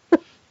 Gareth.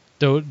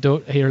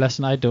 Don't here.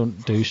 Listen, I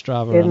don't do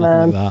Strava or anything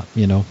like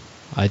that.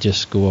 I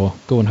just go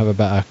and have a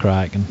bit of a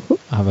crack and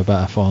have a bit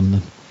of fun.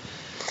 And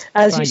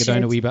as try you and go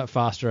down a wee bit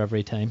faster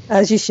every time.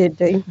 As you should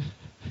do.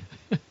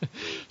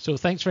 So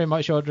thanks very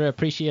much, Audrey. I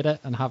appreciate it,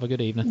 and have a good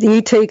evening.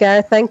 You too,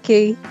 Gareth. Thank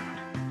you.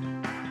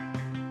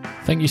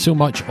 Thank you so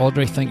much,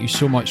 Audrey. Thank you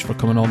so much for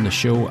coming on the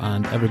show,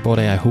 and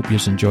everybody, I hope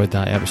you've enjoyed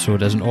that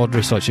episode. Isn't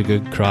Audrey such a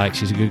good crack?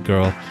 She's a good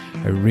girl.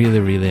 I really,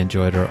 really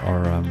enjoyed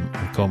our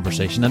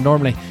conversation. And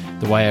normally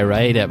the Why I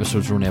Ride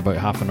episodes are only about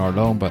half an hour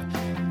long, but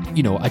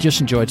I just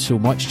enjoyed so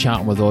much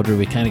chatting with Audrey.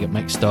 We kind of get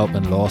mixed up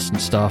and lost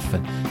and stuff,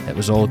 and it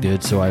was all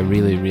good. So I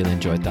really, really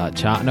enjoyed that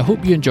chat, and I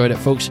hope you enjoyed it,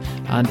 folks.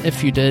 And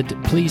if you did,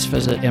 please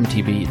visit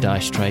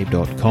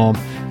mtb-tribe.com,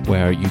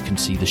 where you can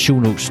see the show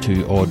notes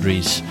to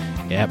Audrey's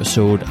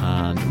episode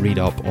and read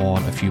up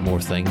on a few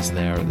more things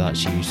there that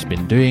she's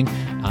been doing.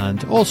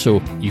 And also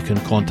you can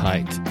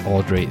contact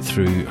Audrey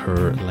through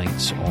her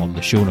links on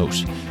the show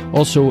notes.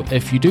 Also,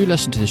 if you do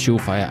listen to the show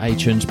via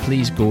iTunes,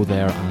 please go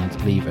there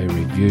and leave a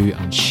review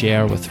and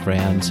share with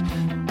friends.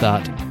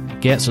 That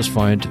gets us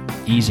found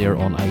easier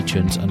on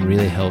iTunes and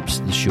really helps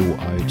the show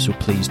out, so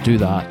please do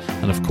that.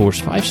 And of course,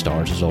 5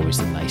 stars is always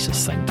the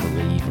nicest thing to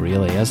leave,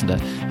 really, isn't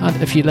it? And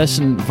if you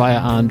listen via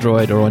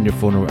Android or on your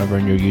phone or whatever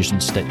and you're using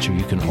Stitcher,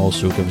 you can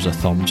also give us a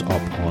thumbs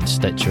up on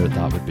Stitcher.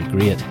 That would be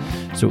great.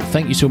 So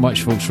thank you so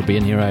much, folks, for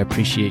being here. I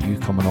appreciate you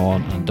coming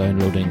on and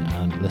downloading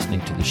and listening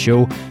to the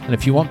show. And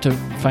if you want to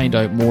find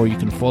out more, you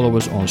can follow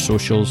us on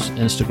socials.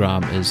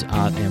 Instagram is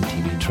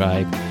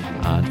 @MTBTribe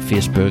and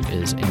Facebook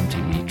is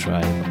MTB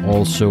Tribe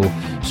also,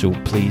 so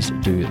please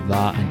do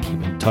that and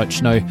keep in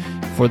touch. Now,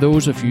 for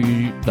those of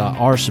you that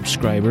are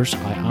subscribers,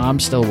 I am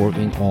still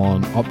working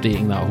on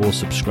updating that whole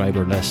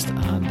subscriber list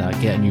and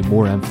getting you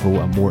more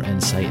info and more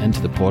insight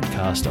into the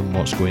podcast and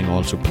what's going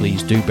on, so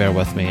please do bear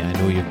with me. I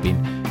know you've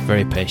been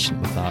very patient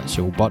with that,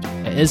 but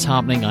it is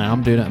happening. I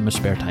am doing it in my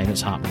spare time.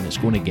 It's happening. It's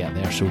going to get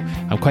there, so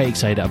I'm quite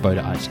excited about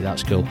it, actually.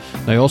 That's cool.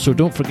 Now, also,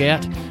 don't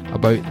forget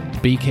about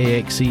the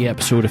BKXC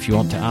episode. If you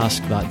want to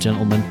ask that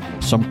gentleman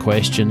some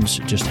questions,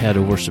 just head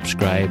over,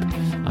 subscribe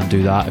and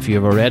do that. If you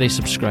have already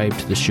subscribed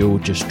to the show,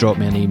 just drop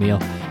me an email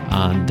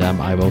and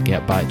I will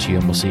get back to you,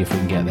 and we'll see if we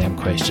can get them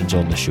questions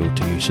on the show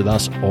to you. So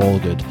that's all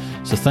good.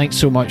 So thanks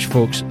so much,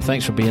 folks.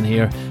 Thanks for being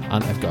here,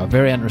 and I've got a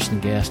very interesting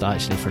guest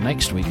actually for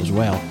next week as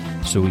well,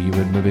 so you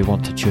would maybe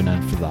want to tune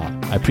in for that.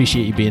 I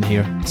appreciate you being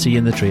here. See you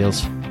in the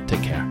trails.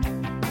 Take care.